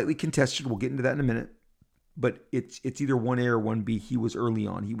 it's slightly contested. We'll get into that in a minute. But it's either 1A or 1B. He was early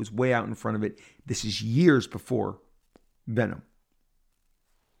on. He was way out in front of it. This is years before Venom.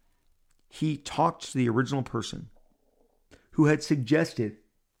 He talked to the original person who had suggested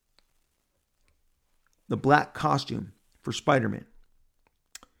the black costume for Spider-Man.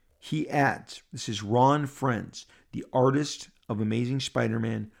 He adds, this is Ron Frenz, the artist of Amazing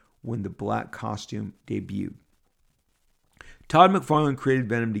Spider-Man when the black costume debuted. Todd McFarlane created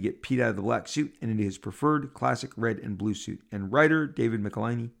Venom to get Pete out of the black suit and into his preferred classic red and blue suit. And writer David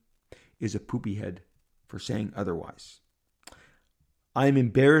Michelinie is a poopy head for saying otherwise. I am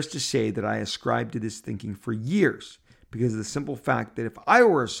embarrassed to say that I ascribed to this thinking for years because of the simple fact that if I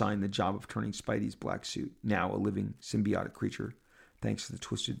were assigned the job of turning Spidey's black suit, now a living symbiotic creature, thanks to the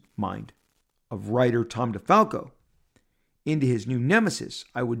twisted mind of writer Tom DeFalco, into his new nemesis,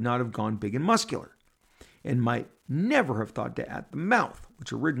 I would not have gone big and muscular and might never have thought to add the mouth,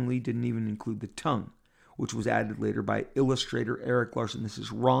 which originally didn't even include the tongue, which was added later by illustrator Eric Larson. This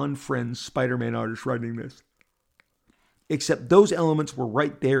is Ron Frenz, Spider-Man artist, writing this. Except those elements were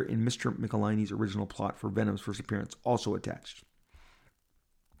right there in Mr. Michelinie's original plot for Venom's first appearance, also attached,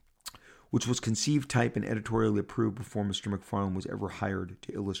 which was conceived, typed, and editorially approved before Mr. McFarlane was ever hired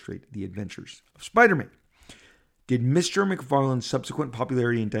to illustrate the adventures of Spider-Man. Did Mr. McFarlane's subsequent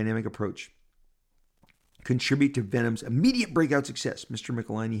popularity and dynamic approach contribute to Venom's immediate breakout success? Mr.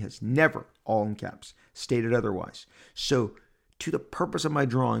 Michelinie has never, all in caps, stated otherwise. So, to the purpose of my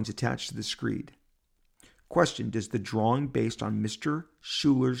drawings attached to the screed, question, does the drawing based on Mr.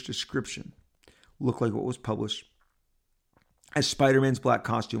 Schuler's description look like what was published as Spider-Man's black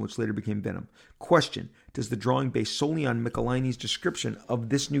costume, which later became Venom? Question, does the drawing based solely on Michelinie's description of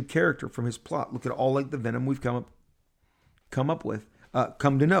this new character from his plot look at all like the Venom we've come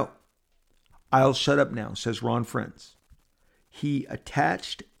to know? I'll shut up now, says Ron Frenz. He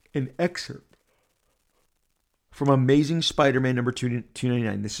attached an excerpt from Amazing Spider-Man number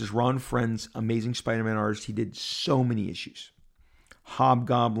 299. This is Ron Frenz, Amazing Spider-Man artist. He did so many issues.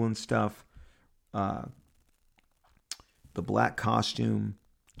 Hobgoblin stuff, the black costume.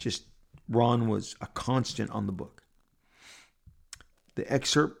 Just Ron was a constant on the book. The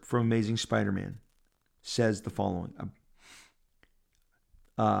excerpt from Amazing Spider-Man says the following.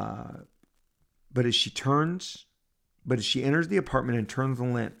 But as she enters the apartment and turns the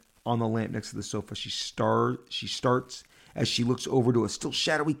lamp on the lamp next to the sofa. She starts as she looks over to a still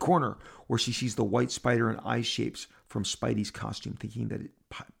shadowy corner where she sees the white spider and eye shapes from Spidey's costume, thinking that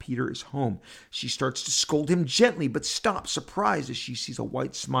Peter is home. She starts to scold him gently, but stops, surprised, as she sees a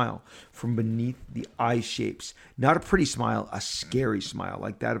white smile from beneath the eye shapes. Not a pretty smile, a scary smile,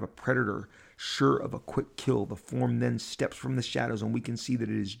 like that of a predator, sure of a quick kill. The form then steps from the shadows, and we can see that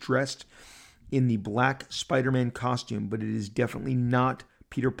it is dressed in the black Spider-Man costume, but it is definitely not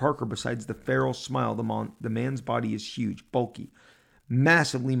Peter Parker. Besides the feral smile, the man's body is huge, bulky,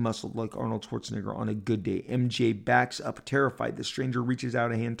 massively muscled like Arnold Schwarzenegger on a good day. MJ backs up, terrified. The stranger reaches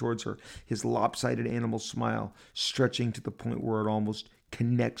out a hand towards her, his lopsided animal smile stretching to the point where it almost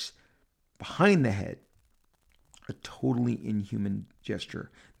connects behind the head. A totally inhuman gesture.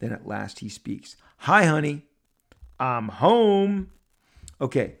 Then at last he speaks. "Hi, honey. I'm home."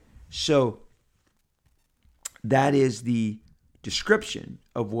 Okay, so that is the description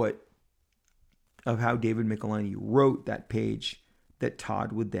of how David Michelinie wrote that page that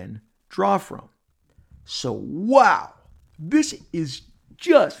Todd would then draw from. So, wow, this is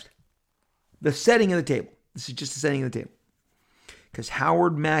just the setting of the table. This is just the setting of the table. Because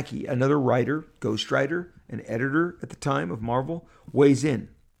Howard Mackie, another writer, ghostwriter, and editor at the time of Marvel, weighs in.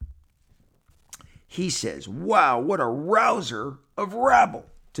 He says, "Wow, what a rouser of rabble,"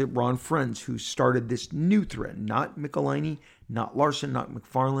 to Ron Frenz, who started this new thread. Not Michelinie, not Larson, not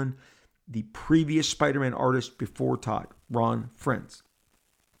McFarlane. The previous Spider-Man artist before Todd, Ron Frenz,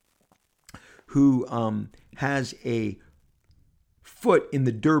 who has a foot in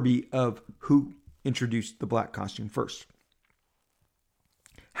the derby of who introduced the black costume first.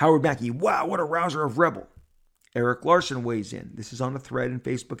 Howard Mackie, "Wow, what a rouser of rebel." Eric Larson weighs in. This is on a thread in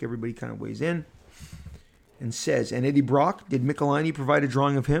Facebook. Everybody kind of weighs in and says, "And Eddie Brock, did Michelinie provide a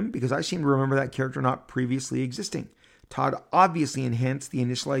drawing of him? Because I seem to remember that character not previously existing. Todd obviously enhanced the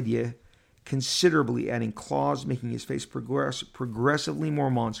initial idea considerably, adding claws, making his face progressively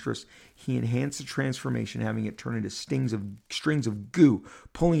more monstrous. He enhanced the transformation, having it turn into strings of goo,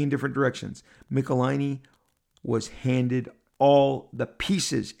 pulling in different directions. Michelinie was handed all the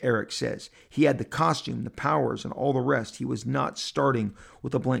pieces," Eric says. "He had the costume, the powers, and all the rest. He was not starting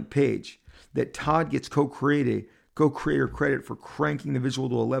with a blank page. That Todd gets co-creator credit for cranking the visual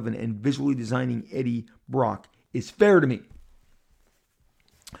to 11 and visually designing Eddie Brock is fair to me."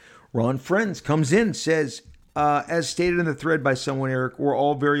 Ron Frenz comes in, says, "As stated in the thread by someone, Eric, we're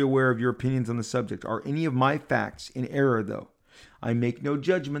all very aware of your opinions on the subject. Are any of my facts in error, though? I make no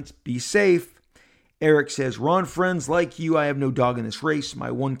judgments. Be safe." Eric says, "Ron Frenz, like you, I have no dog in this race.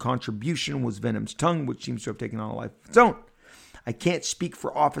 My one contribution was Venom's tongue, which seems to have taken on a life of its own. I can't speak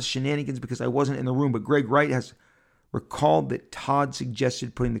for office shenanigans because I wasn't in the room, but Greg Wright has recalled that Todd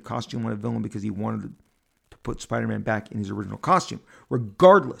suggested putting the costume on a villain because he wanted to put Spider-Man back in his original costume.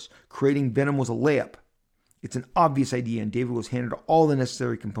 Regardless, creating Venom was a layup. It's an obvious idea, and David was handed all the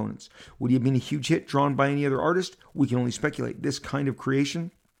necessary components. Would he have been a huge hit drawn by any other artist? We can only speculate. This kind of creation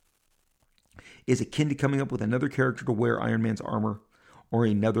is akin to coming up with another character to wear Iron Man's armor or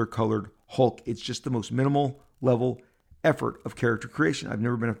another colored Hulk. It's just the most minimal level effort of character creation. I've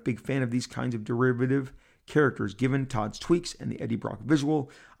never been a big fan of these kinds of derivative characters, given Todd's tweaks and the Eddie Brock visual.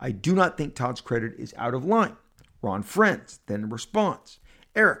 I do not think Todd's credit is out of line." Ron Frenz then responds,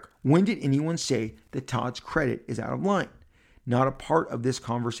 "Eric, when did anyone say that Todd's credit is out of line? Not a part of this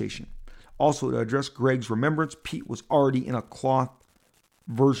conversation. Also, to address Greg's remembrance, Pete was already in a cloth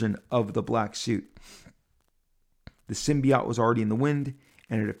version of the black suit. The symbiote was already in the wind,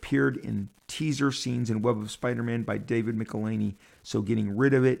 and it appeared in teaser scenes in Web of Spider-Man by David Michelinie, so getting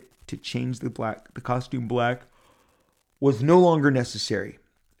rid of it to change the costume black was no longer necessary."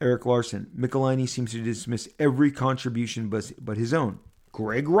 Eric Larson, "Michelinie seems to dismiss every contribution but his own."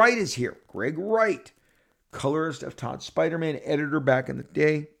 Greg Wright is here. Greg Wright, colorist of Todd's Spider-Man, editor back in the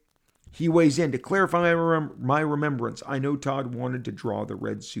day. He weighs in, "To clarify my remembrance, I know Todd wanted to draw the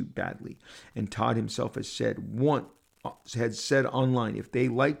red suit badly, and Todd himself has said online, if they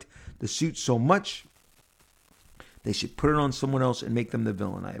liked the suit so much, they should put it on someone else and make them the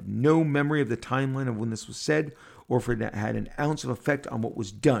villain. I have no memory of the timeline of when this was said, or if it had an ounce of effect on what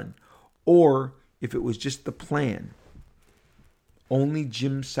was done, or if it was just the plan. Only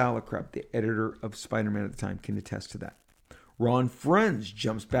Jim Salicrup, the editor of Spider-Man at the time, can attest to that." Ron Frenz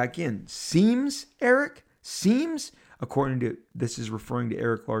jumps back in. "Seems, Eric? Seems?" According to, this is referring to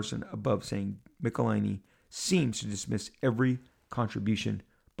Eric Larson above, saying Michelinie seems to dismiss every contribution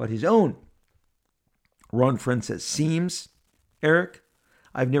but his own. Ron Frenz says, "Seems, Eric?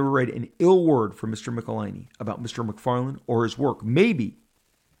 I've never read an ill word from Mr. Michelinie about Mr. McFarlane or his work. Maybe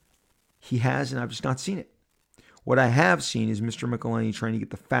he has, and I've just not seen it. What I have seen is Mr. Michelinie trying to get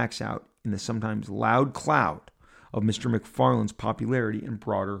the facts out in the sometimes loud cloud of Mr. McFarland's popularity and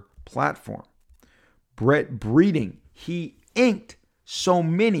broader platform. Brett Breeding, he inked so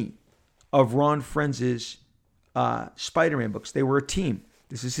many of Ron Frenz's Spider-Man books. They were a team.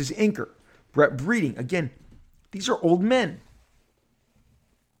 This is his inker. Brett Breeding, again, these are old men.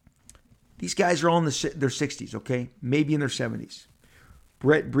 These guys are all in their 60s, okay? Maybe in their 70s.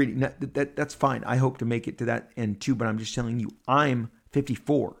 Brett Breeding, that's fine. I hope to make it to that end too, but I'm just telling you, I'm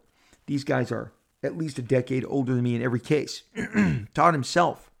 54. These guys are at least a decade older than me in every case. Todd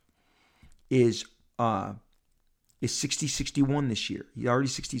himself is 60, 61 this year. He's already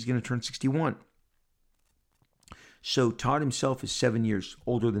 60. He's going to turn 61. So Todd himself is 7 years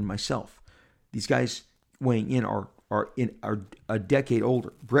older than myself. These guys weighing in are a decade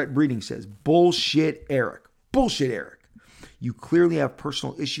older. Brett Breeding says, bullshit, Eric. Bullshit, Eric. You clearly have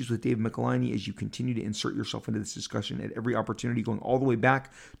personal issues with Dave Michelinie as you continue to insert yourself into this discussion at every opportunity, going all the way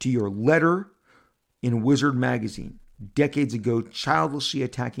back to your letter in Wizard magazine decades ago, childishly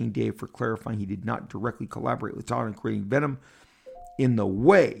attacking Dave for clarifying he did not directly collaborate with Todd in creating Venom in the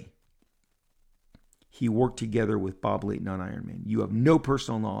way he worked together with Bob Layton on Iron Man. You have no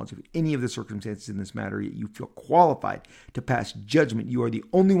personal knowledge of any of the circumstances in this matter, yet you feel qualified to pass judgment. You are the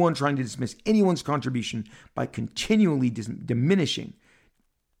only one trying to dismiss anyone's contribution by continually diminishing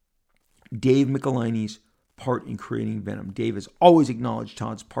Dave Michelinie's part in creating Venom. Dave has always acknowledged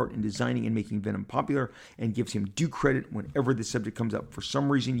Todd's part in designing and making Venom popular and gives him due credit whenever the subject comes up. For some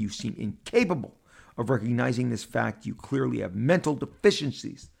reason, you seem incapable of recognizing this fact. You clearly have mental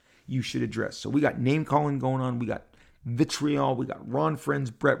deficiencies you should address. So we got name calling going on. We got vitriol. We got Ron Frenz,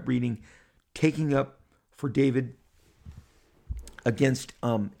 Brett Breeding taking up for David against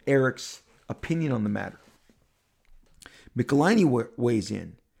Eric's opinion on the matter. Michelinie weighs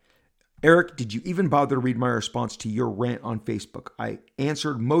in. Eric, did you even bother to read my response to your rant on Facebook? I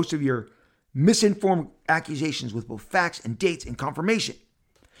answered most of your misinformed accusations with both facts and dates and confirmation.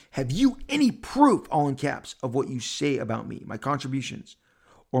 Have you any proof, all in caps, of what you say about me, my contributions,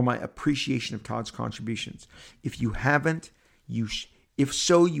 or my appreciation of Todd's contributions? If you haven't, if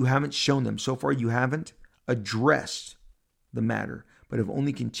so, you haven't shown them. So far, you haven't addressed the matter, but have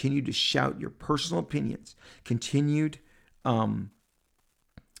only continued to shout your personal opinions,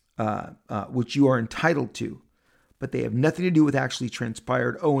 which you are entitled to, but they have nothing to do with actually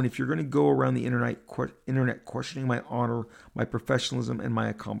transpired. Oh, and if you're going to go around the internet questioning my honor, my professionalism, and my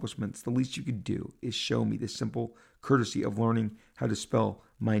accomplishments, the least you could do is show me the simple courtesy of learning how to spell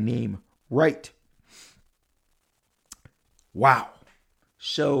my name right. Wow.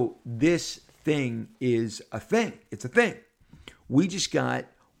 So this thing is a thing. It's a thing. We just got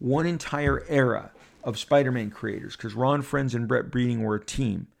one entire era of Spider-Man creators, because Ron Frenz and Brett Breeding were a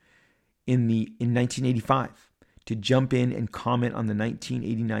team in 1985 to jump in and comment on the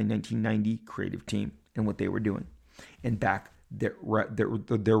 1989-1990 creative team and what they were doing, and back their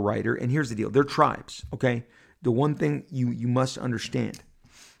writer. And here's the deal: they're tribes. Okay, the one thing you must understand: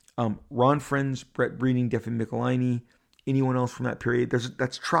 Ron Frenz, Brett Breeding, David Michelinie, anyone else from that period,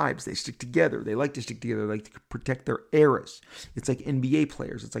 that's tribes. They stick together. They like to stick together. They like to protect their eras. It's like NBA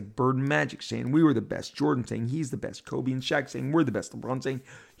players. It's like Bird and Magic saying we were the best. Jordan saying he's the best. Kobe and Shaq saying we're the best. LeBron saying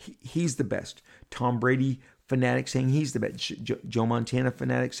he's the best. Tom Brady fanatic saying he's the best. Joe Montana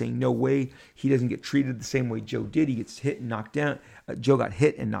fanatic saying no way, he doesn't get treated the same way Joe did. He gets hit and knocked down. Joe got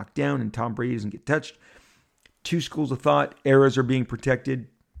hit and knocked down, and Tom Brady doesn't get touched. Two schools of thought. Eras are being protected.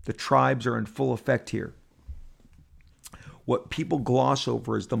 The tribes are in full effect here. What people gloss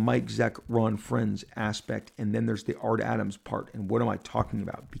over is the Mike Zeck, Ron Frenz aspect, and then there's the Art Adams part. And what am I talking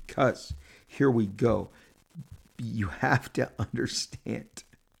about? Because here we go. You have to understand.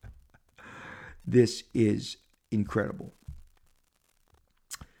 This is incredible.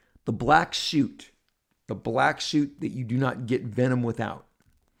 The black suit that you do not get Venom without,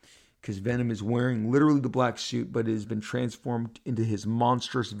 because Venom is wearing literally the black suit, but it has been transformed into his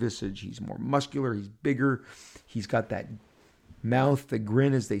monstrous visage. He's more muscular. He's bigger. He's got that mouth, the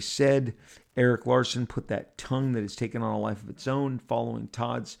grin, as they said. Eric Larson put that tongue that has taken on a life of its own, following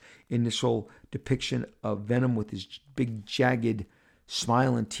Todd's initial depiction of Venom with his big jagged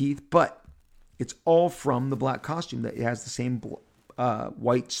smile and teeth. But it's all from the black costume. That it has the same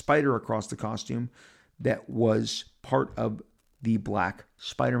white spider across the costume that was part of the black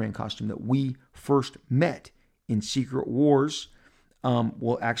Spider-Man costume that we first met in Secret Wars.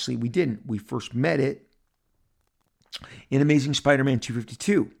 Well, actually, we didn't. We first met it in Amazing Spider-Man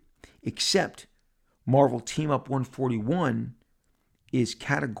 252, except Marvel Team Up 141 is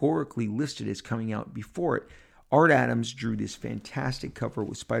categorically listed as coming out before it. Art Adams drew this fantastic cover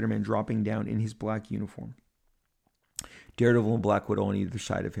with Spider-Man dropping down in his black uniform. Daredevil and Black Widow on either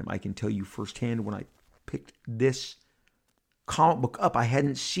side of him. I can tell you firsthand, when I picked this comic book up, I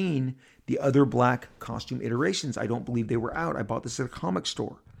hadn't seen the other Black costume iterations. I don't believe they were out. I bought this at a comic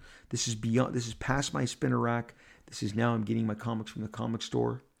store. This is past my spinner rack. This is now I'm getting my comics from the comic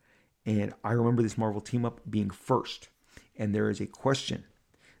store. And I remember this Marvel team up being first. And there is a question.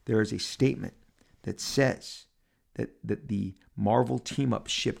 There is a statement that says that the Marvel team up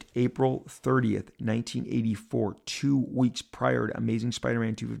shipped April 30th, 1984, 2 weeks prior to Amazing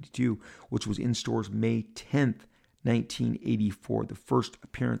Spider-Man 252, which was in stores May 10th, 1984, the first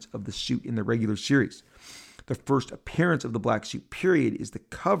appearance of the suit in the regular series. The first appearance of the black suit, period, is the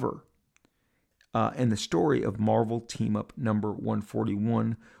cover and the story of Marvel Team Up number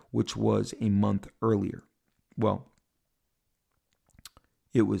 141, which was a month earlier. Well,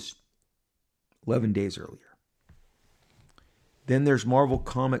 it was 11 days earlier. Then there's Marvel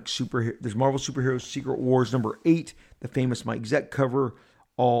Superheroes Secret Wars number 8, the famous Mike Zeck cover,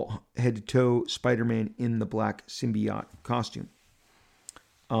 all head-to-toe Spider-Man in the black symbiote costume.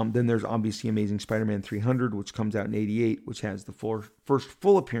 Then there's obviously Amazing Spider-Man 300, which comes out in 88, which has the first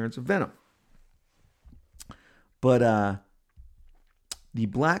full appearance of Venom. But the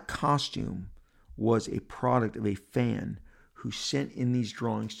black costume was a product of a fan who sent in these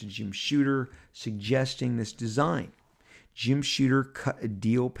drawings to Jim Shooter suggesting this design. Jim Shooter cut a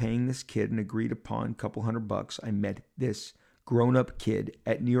deal paying this kid an agreed upon couple $100. I met this grown-up kid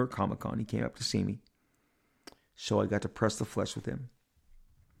at New York Comic Con. He came up to see me. So I got to press the flesh with him.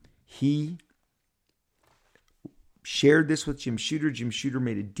 He shared this with Jim Shooter. Jim Shooter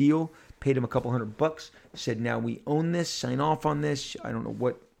made a deal, paid him a couple $100, said, now we own this, sign off on this. I don't know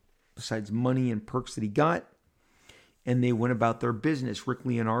what besides money and perks that he got. And they went about their business. Rick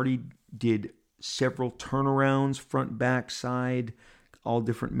Leonardi did several turnarounds, front, back, side, all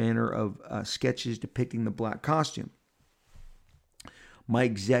different manner of sketches depicting the black costume.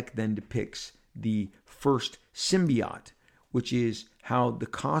 Mike Zeck then depicts the first symbiote, which is how the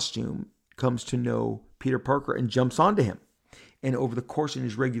costume comes to know Peter Parker and jumps onto him. And over the course in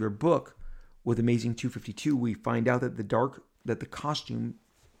his regular book with Amazing 252, we find out that the costume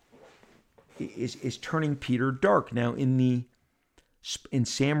is turning Peter dark. Now, in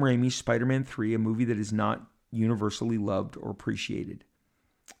Sam Raimi's Spider-Man 3, a movie that is not universally loved or appreciated,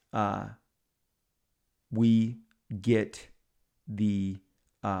 we get the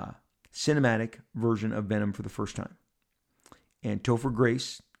cinematic version of Venom for the first time. And Topher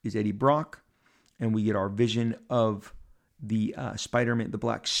Grace is Eddie Brock, and we get our vision of the Spider-Man, the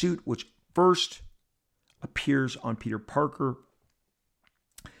black suit, which first appears on Peter Parker,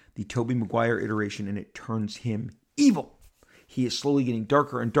 the Tobey Maguire iteration, and it turns him evil. He is slowly getting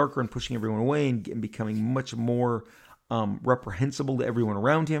darker and darker and pushing everyone away and becoming much more reprehensible to everyone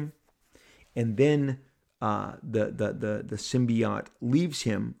around him. And then the symbiote leaves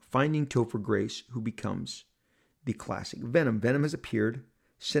him, finding Topher Grace, who becomes the classic Venom. Venom has appeared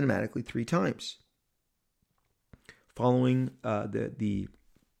cinematically 3 times. Following the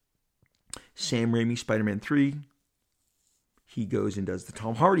Sam Raimi Spider-Man 3, he goes and does the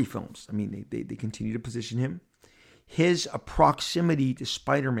Tom Hardy films. I mean, they continue to position him. His proximity to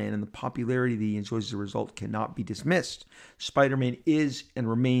Spider-Man and the popularity that he enjoys as a result cannot be dismissed. Spider-Man is and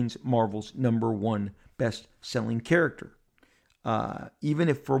remains Marvel's #1 best-selling character. Even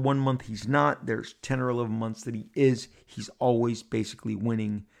if for 1 month he's not, there's 10 or 11 months that he is. He's always basically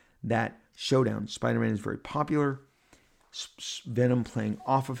winning that showdown. Spider-Man is very popular. Venom playing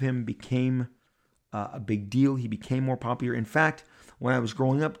off of him became a big deal. He became more popular. In fact, when I was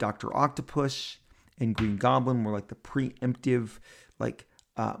growing up, Dr. Octopus and Green Goblin were like the preemptive,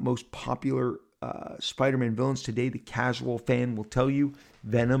 most popular Spider-Man villains. Today, the casual fan will tell you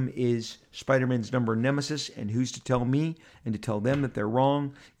Venom is Spider-Man's #1 nemesis, and who's to tell me and to tell them that they're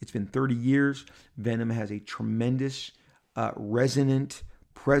wrong? It's been 30 years. Venom has a tremendous, resonant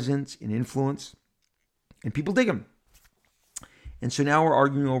presence and influence, and people dig him. And so now we're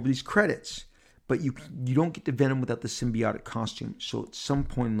arguing over these credits, but you don't get to Venom without the symbiotic costume. So at some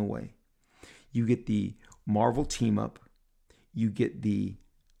point in the way, you get the Marvel Team Up, you get the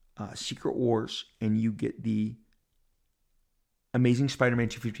Secret Wars, and you get the Amazing Spider-Man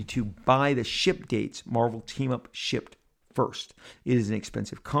 252. By the ship dates, Marvel Team Up shipped first. It is an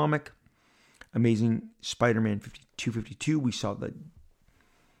expensive comic. Amazing Spider-Man 252, we saw the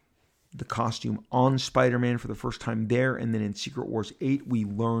costume on Spider-Man for the first time there, and then in Secret Wars 8, we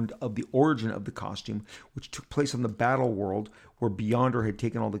learned of the origin of the costume, which took place on the battle world, where Beyonder had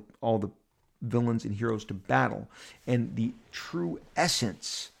taken all the villains and heroes to battle. And the true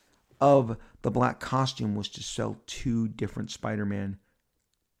essence of the black costume was to sell 2 different Spider-Man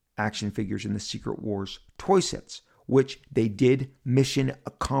action figures in the Secret Wars toy sets. which they did. Mission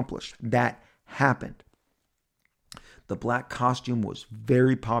accomplished. That happened. The black costume was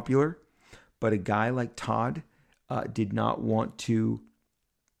very popular, but a guy like Todd did not want to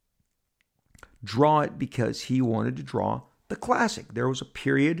draw it because he wanted to draw the classic. There was a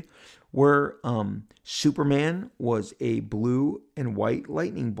period where Superman was a blue and white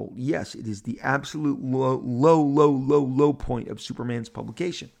lightning bolt. Yes, it is the absolute low point of Superman's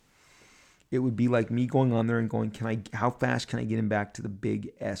publication. It would be like me going on there and going, how fast can I get him back to the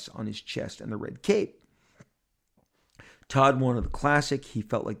big S on his chest and the red cape? Todd wanted the classic. He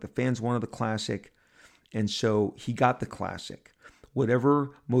felt like the fans wanted the classic. And so he got the classic.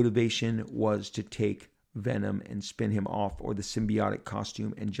 Whatever motivation was to take Venom and spin him off, or the symbiotic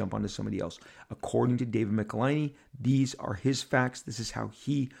costume and jump onto somebody else. According to David Michelinie, these are his facts. This is how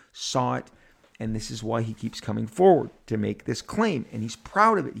he saw it. And this is why he keeps coming forward to make this claim. And he's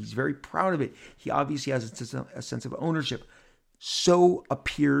proud of it. He's very proud of it. He obviously has a sense of ownership. So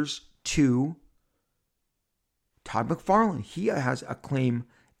appears to Todd McFarlane. He has a claim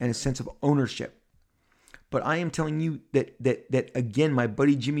and a sense of ownership. But I am telling you that again, my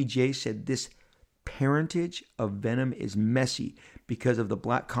buddy Jimmy J said this parentage of Venom is messy because of the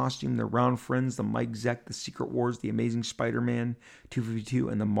black costume, the Round Friends, the Mike Zeck, the Secret Wars, the Amazing Spider-Man 252,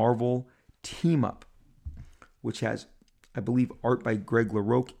 and the Marvel team up, which has, I believe, art by Greg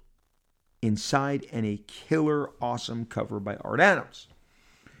LaRocque inside and a killer awesome cover by Art Adams.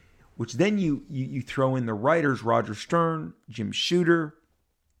 Which then you throw in the writers, Roger Stern, Jim Shooter.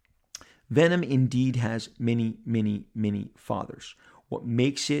 Venom indeed has many, many, many fathers. What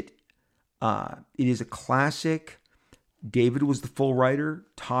makes it, it is a classic. David was the full writer.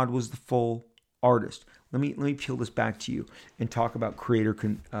 Todd was the full artist. Let me peel this back to you and talk about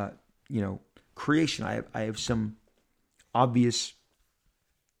creation. I have some obvious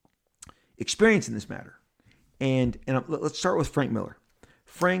experience in this matter, and let's start with Frank Miller.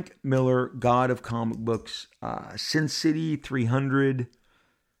 Frank Miller, god of comic books, Sin City 300,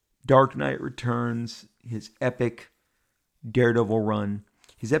 Dark Knight Returns, his epic Daredevil run.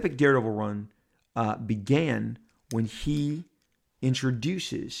 His epic Daredevil run began when he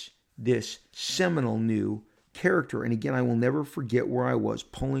introduces this seminal new character. And again, I will never forget where I was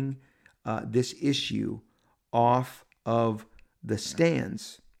pulling this issue off of the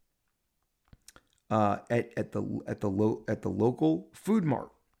stands at the local food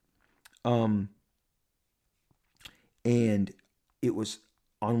mart, and it was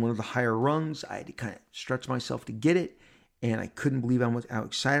on one of the higher rungs. I had to kind of stretch myself to get it, and I couldn't believe how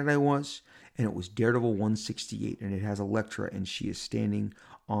excited I was. And it was Daredevil 168, and it has Elektra, and she is standing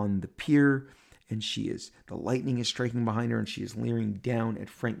on the pier, and the lightning is striking behind her, and she is leering down at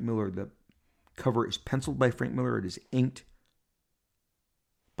Frank Miller. The cover is penciled by Frank Miller. It is inked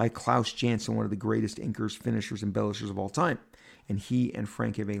by Klaus Janson, one of the greatest inkers, finishers, embellishers of all time. And he and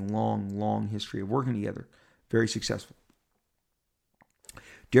Frank have a long, long history of working together. Very successful.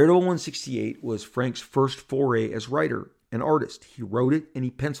 Daredevil 168 was Frank's first foray as writer and artist. He wrote it and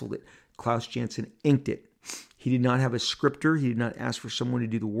he penciled it. Klaus Janson inked it. He did not have a scripter. He did not ask for someone to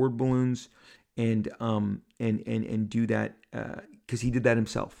do the word balloons and do that because he did that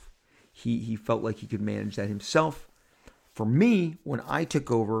himself. He felt like he could manage that himself. For me, when I took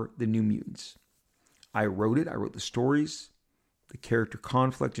over the New Mutants, I wrote it. I wrote the stories, the character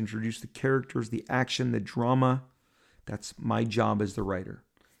conflict, introduced the characters, the action, the drama. That's my job as the writer.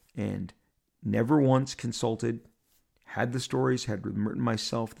 And never once consulted, had the stories, had written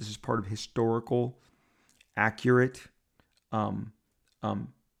myself. This is part of historical, accurate,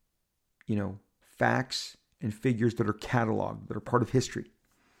 facts and figures that are cataloged, that are part of history.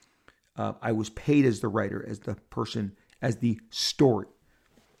 I was paid as the writer, as the person, as the story,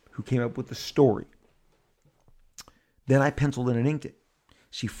 who came up with the story. Then I penciled it and inked it.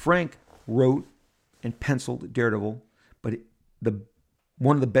 See, Frank wrote and penciled Daredevil, but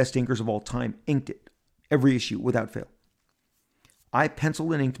one of the best inkers of all time inked it, every issue without fail. I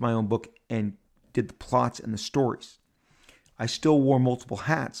penciled and inked my own book and did the plots and the stories. I still wore multiple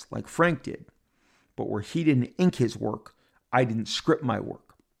hats like Frank did, but where he didn't ink his work, I didn't script my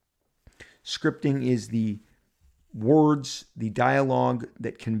work. Scripting is the words, the dialogue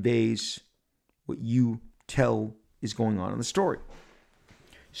that conveys what you tell is going on in the story.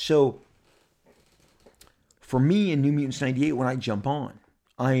 So for me in New Mutants 98, when I jump on,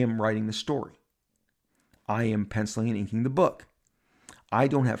 I am writing the story. I am penciling and inking the book. I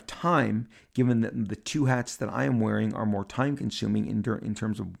don't have time, given that the two hats that I am wearing are more time consuming in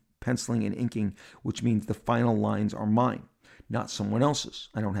terms of penciling and inking, which means the final lines are mine, not someone else's.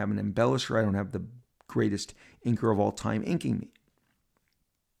 I don't have an embellisher. I don't have the greatest inker of all time inking me.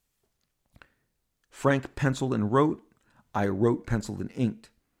 Frank penciled and wrote. I wrote, penciled, and inked.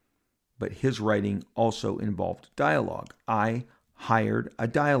 But his writing also involved dialogue. I hired a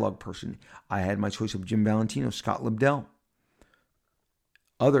dialogue person. I had my choice of Jim Valentino, Scott Lobdell,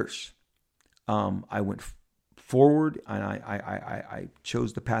 others. I went forward and I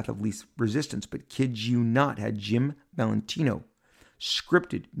chose the path of least resistance. But kid you not, had Jim Valentino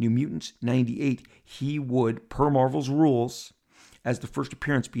scripted New Mutants 98, he would, per Marvel's rules, as the first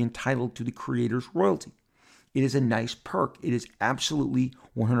appearance, be entitled to the creator's royalty. It is a nice perk. It is absolutely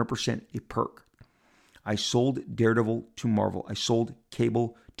 100% a perk. I sold Daredevil to Marvel. I sold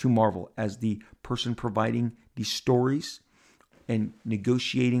Cable to Marvel as the person providing the stories and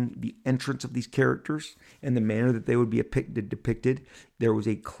negotiating the entrance of these characters and the manner that they would be depicted. There was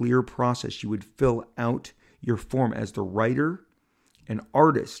a clear process. You would fill out your form as the writer and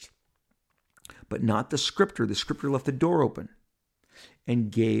artist, but not the scripter. The scripter left the door open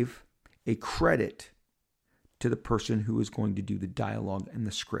and gave a credit to the person who is going to do the dialogue and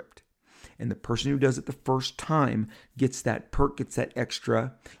the script. And the person who does it the first time gets that perk, gets that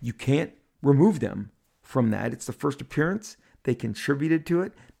extra. You can't remove them from that. It's the first appearance. They contributed to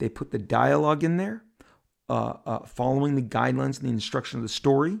it. They put the dialogue in there, following the guidelines and the instruction of the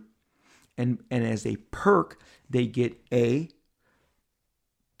story. And as a perk, they get a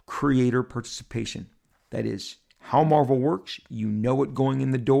creator participation. That is how Marvel works. You know it going in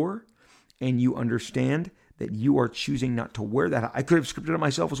the door, and you understand that you are choosing not to wear that. I could have scripted it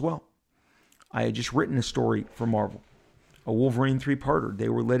myself as well. I had just written a story for Marvel, a Wolverine 3-parter. They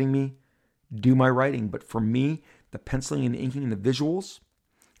were letting me do my writing, but for me, the penciling and the inking and the visuals,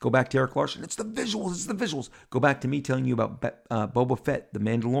 go back to Eric Larson. It's the visuals. Go back to me telling you about Boba Fett, The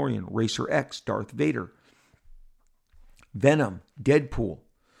Mandalorian, Racer X, Darth Vader, Venom, Deadpool.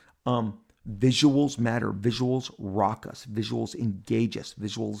 Visuals matter. Visuals rock us. Visuals engage us.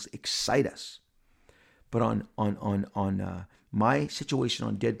 Visuals excite us. But on my situation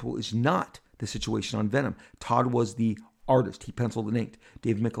on Deadpool is not the situation on Venom. Todd was the artist. He penciled and inked.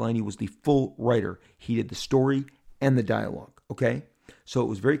 Dave Michelinie was the full writer. He did the story and the dialogue. Okay? So it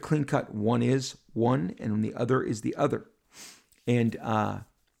was very clean cut. One is one and the other is the other. And,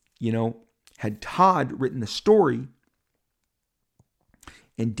 had Todd written the story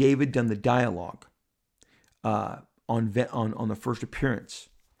and David done the dialogue on the first appearance,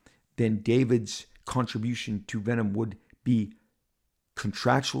 then David's contribution to Venom would be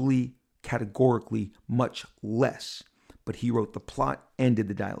contractually, categorically much less. But he wrote the plot and did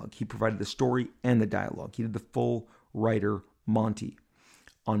the dialogue. He provided the story and the dialogue. He did the full writer Monty.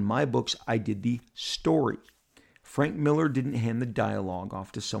 On my books, I did the story. Frank Miller didn't hand the dialogue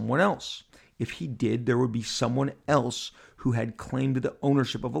off to someone else. If he did, there would be someone else who had claimed the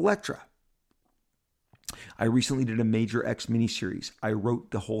ownership of Elektra. I recently did a Major X miniseries. I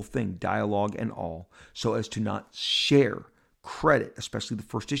wrote the whole thing, dialogue and all, so as to not share credit, especially the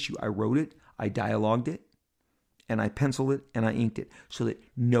first issue. I wrote it, I dialogued it, and I penciled it, and I inked it, so that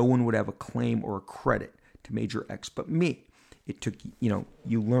no one would have a claim or a credit to Major X but me. It took,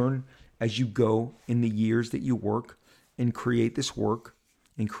 you learn as you go in the years that you work and create this work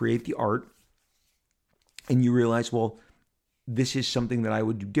and create the art, and you realize, well, this is something that I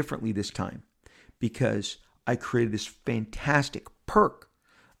would do differently this time because I created this fantastic perk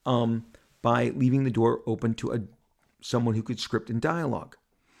by leaving the door open to someone who could script and dialogue.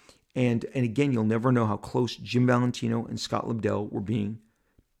 And again, you'll never know how close Jim Valentino and Scott Lobdell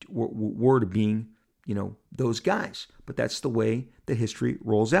were to being, those guys. But that's the way that history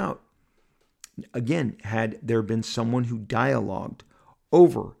rolls out. Again, had there been someone who dialogued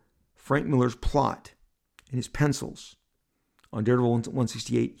over Frank Miller's plot and his pencils on Daredevil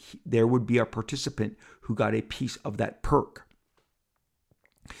 168, there would be a participant who got a piece of that perk.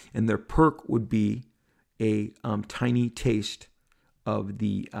 And their perk would be a tiny taste of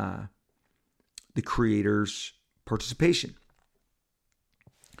the creator's participation.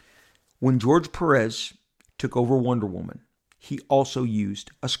 When George Perez took over Wonder Woman, he also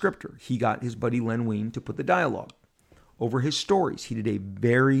used a scripter. He got his buddy Len Wein to put the dialogue over his stories. He did a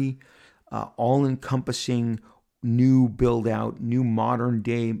very all-encompassing, new build-out, new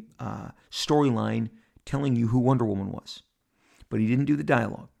modern-day storyline telling you who Wonder Woman was. But he didn't do the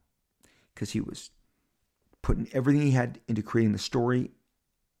dialogue because he was putting everything he had into creating the story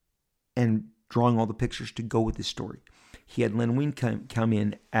and drawing all the pictures to go with the story. He had Len Wein come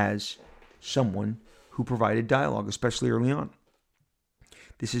in as someone who provided dialogue, especially early on.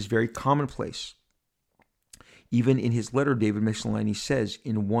 This is very commonplace. Even in his letter, David Michelinie says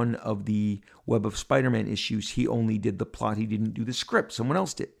in one of the Web of Spider-Man issues, he only did the plot. He didn't do the script. Someone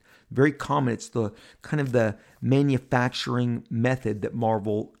else did. Very common. It's the kind of the manufacturing method that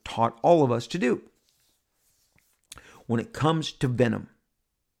Marvel taught all of us to do. when it comes to Venom,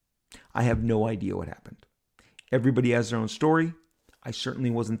 I have no idea what happened. Everybody has their own story. I certainly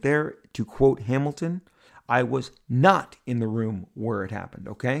wasn't there. To quote Hamilton, I was not in the room where it happened,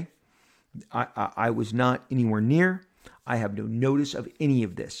 okay? I was not anywhere near. I have no notice of any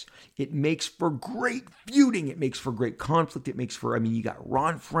of this. It makes for great feuding. It makes for great conflict. It makes for, you got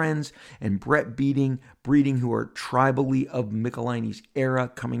Ron Friends and Brett Breeding, who are tribally of Michelinie's era,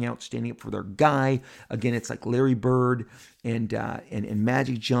 coming out, standing up for their guy. Again, it's like Larry Bird and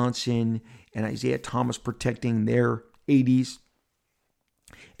Magic Johnson and Isaiah Thomas protecting their 80s.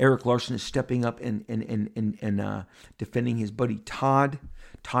 Eric Larson is stepping up and defending his buddy Todd.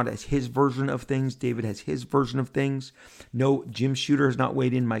 Todd has his version of things. David has his version of things. No, Jim Shooter has not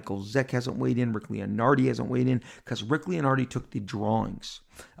weighed in. Michael Zeck hasn't weighed in. Rick Leonardi hasn't weighed in, because Rick Leonardi took the drawings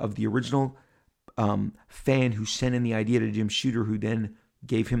of the original fan who sent in the idea to Jim Shooter, who then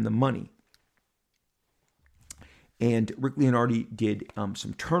gave him the money. And Rick Leonardi did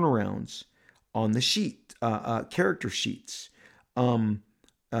some turnarounds on the sheet, character sheets.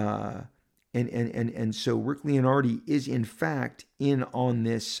 And so Rick Leonardi is in fact in on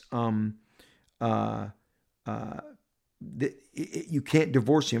this. You can't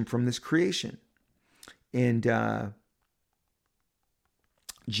divorce him from this creation. And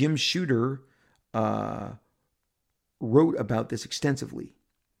Jim Shooter wrote about this extensively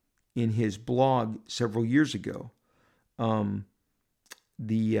in his blog several years ago. And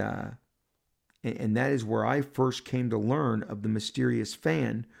that is where I first came to learn of the mysterious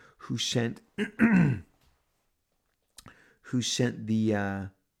fan who sent the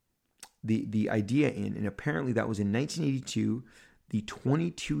idea in. And apparently that was in 1982. The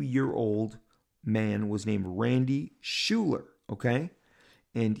 22-year-old man was named Randy Schuler, okay?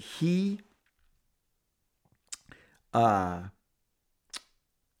 And he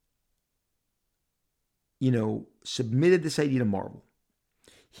submitted this idea to Marvel.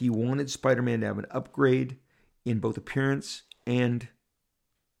 He wanted Spider-Man to have an upgrade in both appearance and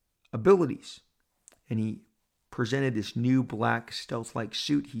abilities. And he presented this new black stealth-like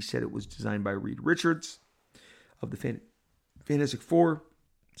suit. He said it was designed by Reed Richards of the Fantastic Four,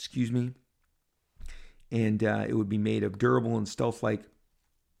 and it would be made of durable and stealth-like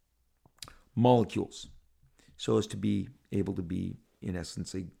molecules, so as to be able to be, in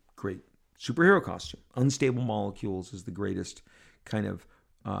essence, a great superhero costume. Unstable molecules is the greatest kind of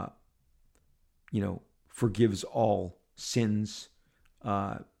forgives all sins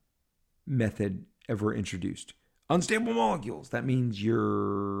method ever introduced. Unstable molecules. That means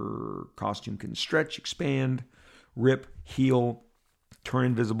your costume can stretch, expand, rip, heal, turn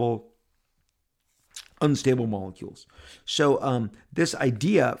invisible. Unstable molecules. So this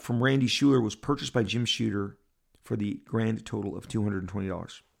idea from Randy Schuler was purchased by Jim Shooter for the grand total of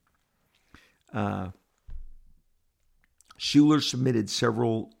 $220. Schuler submitted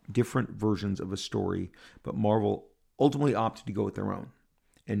several different versions of a story, but Marvel ultimately opted to go with their own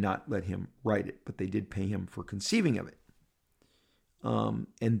and not let him write it, but they did pay him for conceiving of it. And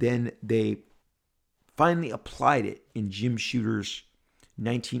then they finally applied it in Jim Shooter's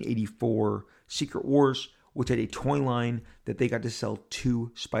 1984 Secret Wars, which had a toy line that they got to sell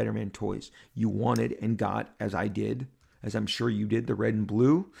 2 Spider-Man toys. You wanted and got, as I did, as I'm sure you did, the red and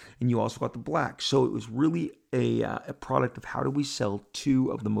blue, and you also got the black. So it was really a product of how do we sell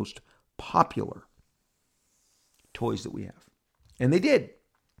 2 of the most popular toys that we have. And they did.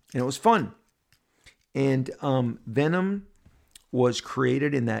 And it was fun. And Venom was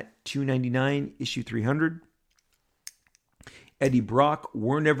created in that $2.99 issue 300. Eddie Brock,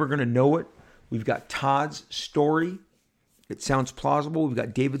 we're never going to know it. We've got Todd's story. It sounds plausible. We've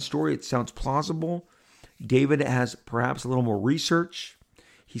got David's story. It sounds plausible. David has perhaps a little more research.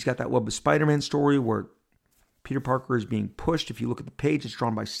 He's got that Web of Spider-Man story where Peter Parker is being pushed. If you look at the page, it's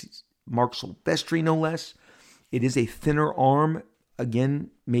drawn by Mark Silvestri, no less. It is a thinner arm. Again,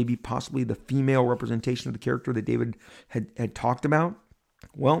 maybe possibly the female representation of the character that David had talked about.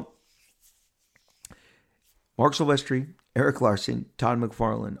 Well, Mark Silvestri, Eric Larson, Todd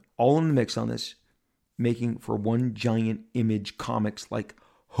McFarlane, all in the mix on this, making for one giant Image Comics like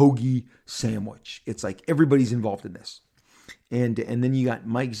hoagie sandwich. It's like everybody's involved in this. And then you got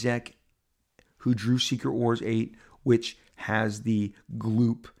Mike Zeck, who drew Secret Wars 8, which has the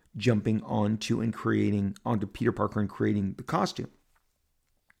gloop jumping onto Peter Parker and creating the costume.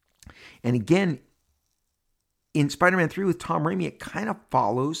 And again, in Spider-Man 3 with Tom Raimi, it kind of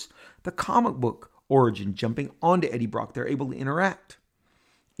follows the comic book origin, jumping onto Eddie Brock. They're able to interact.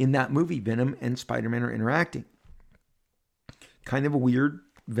 In that movie, Venom and Spider-Man are interacting. Kind of a weird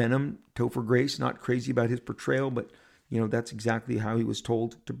Venom, Topher Grace, not crazy about his portrayal, but that's exactly how he was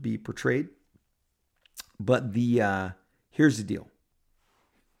told to be portrayed. But the Here's the deal.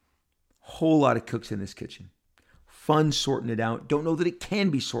 Whole lot of cooks in this kitchen. Fun sorting it out. Don't know that it can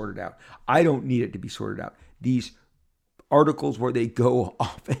be sorted out. I don't need it to be sorted out. These articles where they go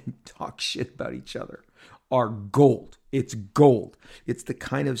off and talk shit about each other are gold. It's gold. It's the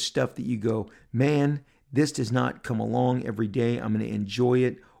kind of stuff that you go, man, this does not come along every day. I'm going to enjoy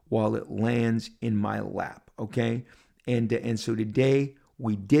it while it lands in my lap, okay? And so today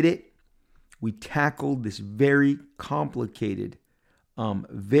we did it. We tackled this very complicated,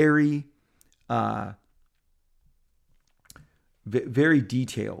 very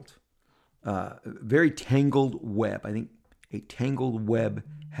detailed, very tangled web. I think a tangled web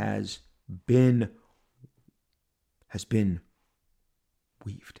has been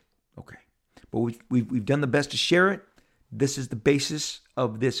weaved. Okay, but we've done the best to share it. This is the basis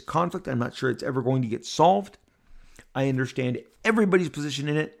of this conflict. I'm not sure it's ever going to get solved. I understand everybody's position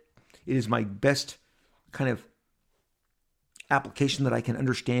in it. It is my best kind of application that I can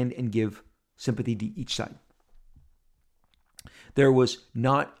understand and give sympathy to each side. There was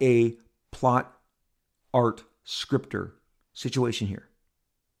not a plot, art, scripter situation here.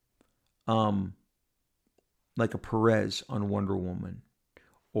 Like a Perez on Wonder Woman,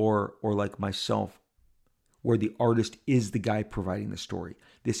 or like myself, where the artist is the guy providing the story.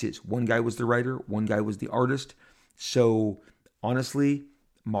 This is one guy was the writer, one guy was the artist. So honestly,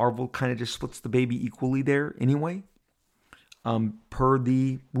 Marvel kind of just splits the baby equally there anyway. Per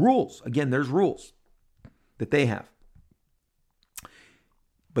the rules. Again, there's rules that they have.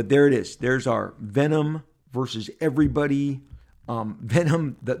 But there it is. There's our Venom versus everybody.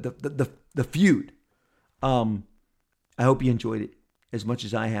 Venom, the feud. I hope you enjoyed it as much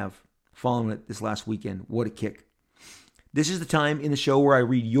as I have following it this last weekend. What a kick. This is the time in the show where I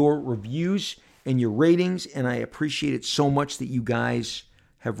read your reviews and your ratings, and I appreciate it so much that you guys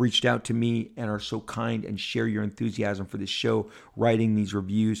have reached out to me and are so kind and share your enthusiasm for this show, writing these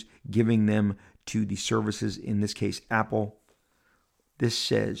reviews, giving them to the services, in this case, Apple. This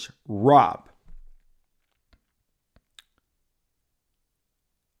says, Rob,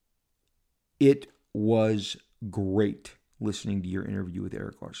 it was great listening to your interview with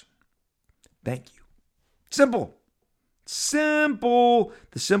Erik Larsen. Thank you. Simple.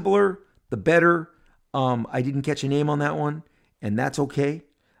 The simpler, the better. I didn't catch a name on that one, and that's okay.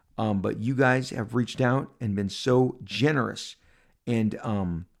 But you guys have reached out and been so generous and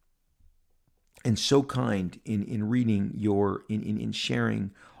so kind in reading your in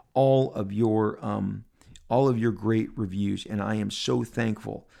sharing all of your great reviews, and I am so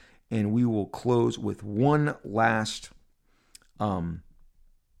thankful. And we will close with one last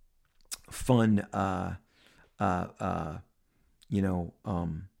fun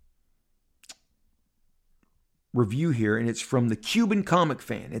review here, and it's from the Cuban Comic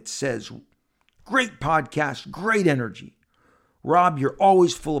Fan. It says, great podcast, great energy. Rob, you're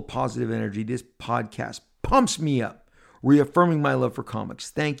always full of positive energy. This podcast pumps me up, reaffirming my love for comics.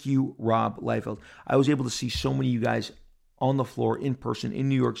 Thank you, Rob Liefeld. I was able to see so many of you guys on the floor, in person, in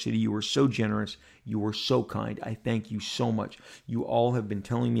New York City. You were so generous. You were so kind. I thank you so much. You all have been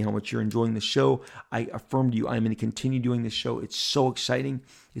telling me how much you're enjoying the show. I affirm to you, I'm going to continue doing this show. It's so exciting.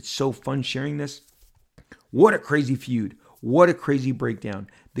 It's so fun sharing this. What a crazy feud. What a crazy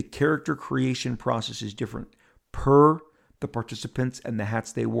breakdown. The character creation process is different per the participants and the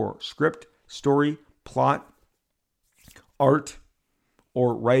hats they wore. Script, story, plot, art,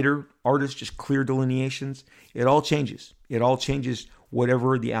 or writer, artist, just clear delineations. It all changes. It all changes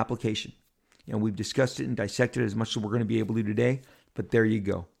whatever the application. And we've discussed it and dissected it as much as we're going to be able to today. But there you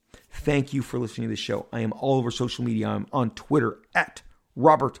go. Thank you for listening to the show. I am all over social media. I'm on Twitter at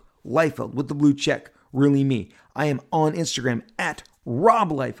Robert Liefeld with the blue check. Really me. I am on Instagram at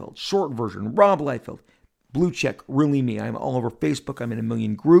Rob Liefeld. Short version, Rob Liefeld. Blue check, really me. I'm all over Facebook. I'm in a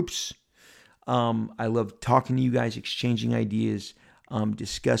million groups. I love talking to you guys, exchanging ideas,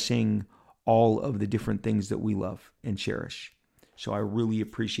 discussing all of the different things that we love and cherish. So I really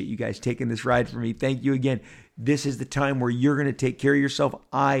appreciate you guys taking this ride for me. Thank you again. This is the time where you're going to take care of yourself.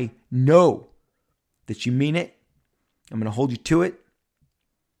 I know that you mean it. I'm going to hold you to it.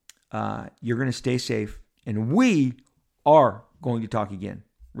 You're going to stay safe. And we are going to talk again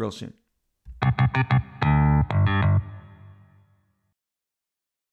real soon.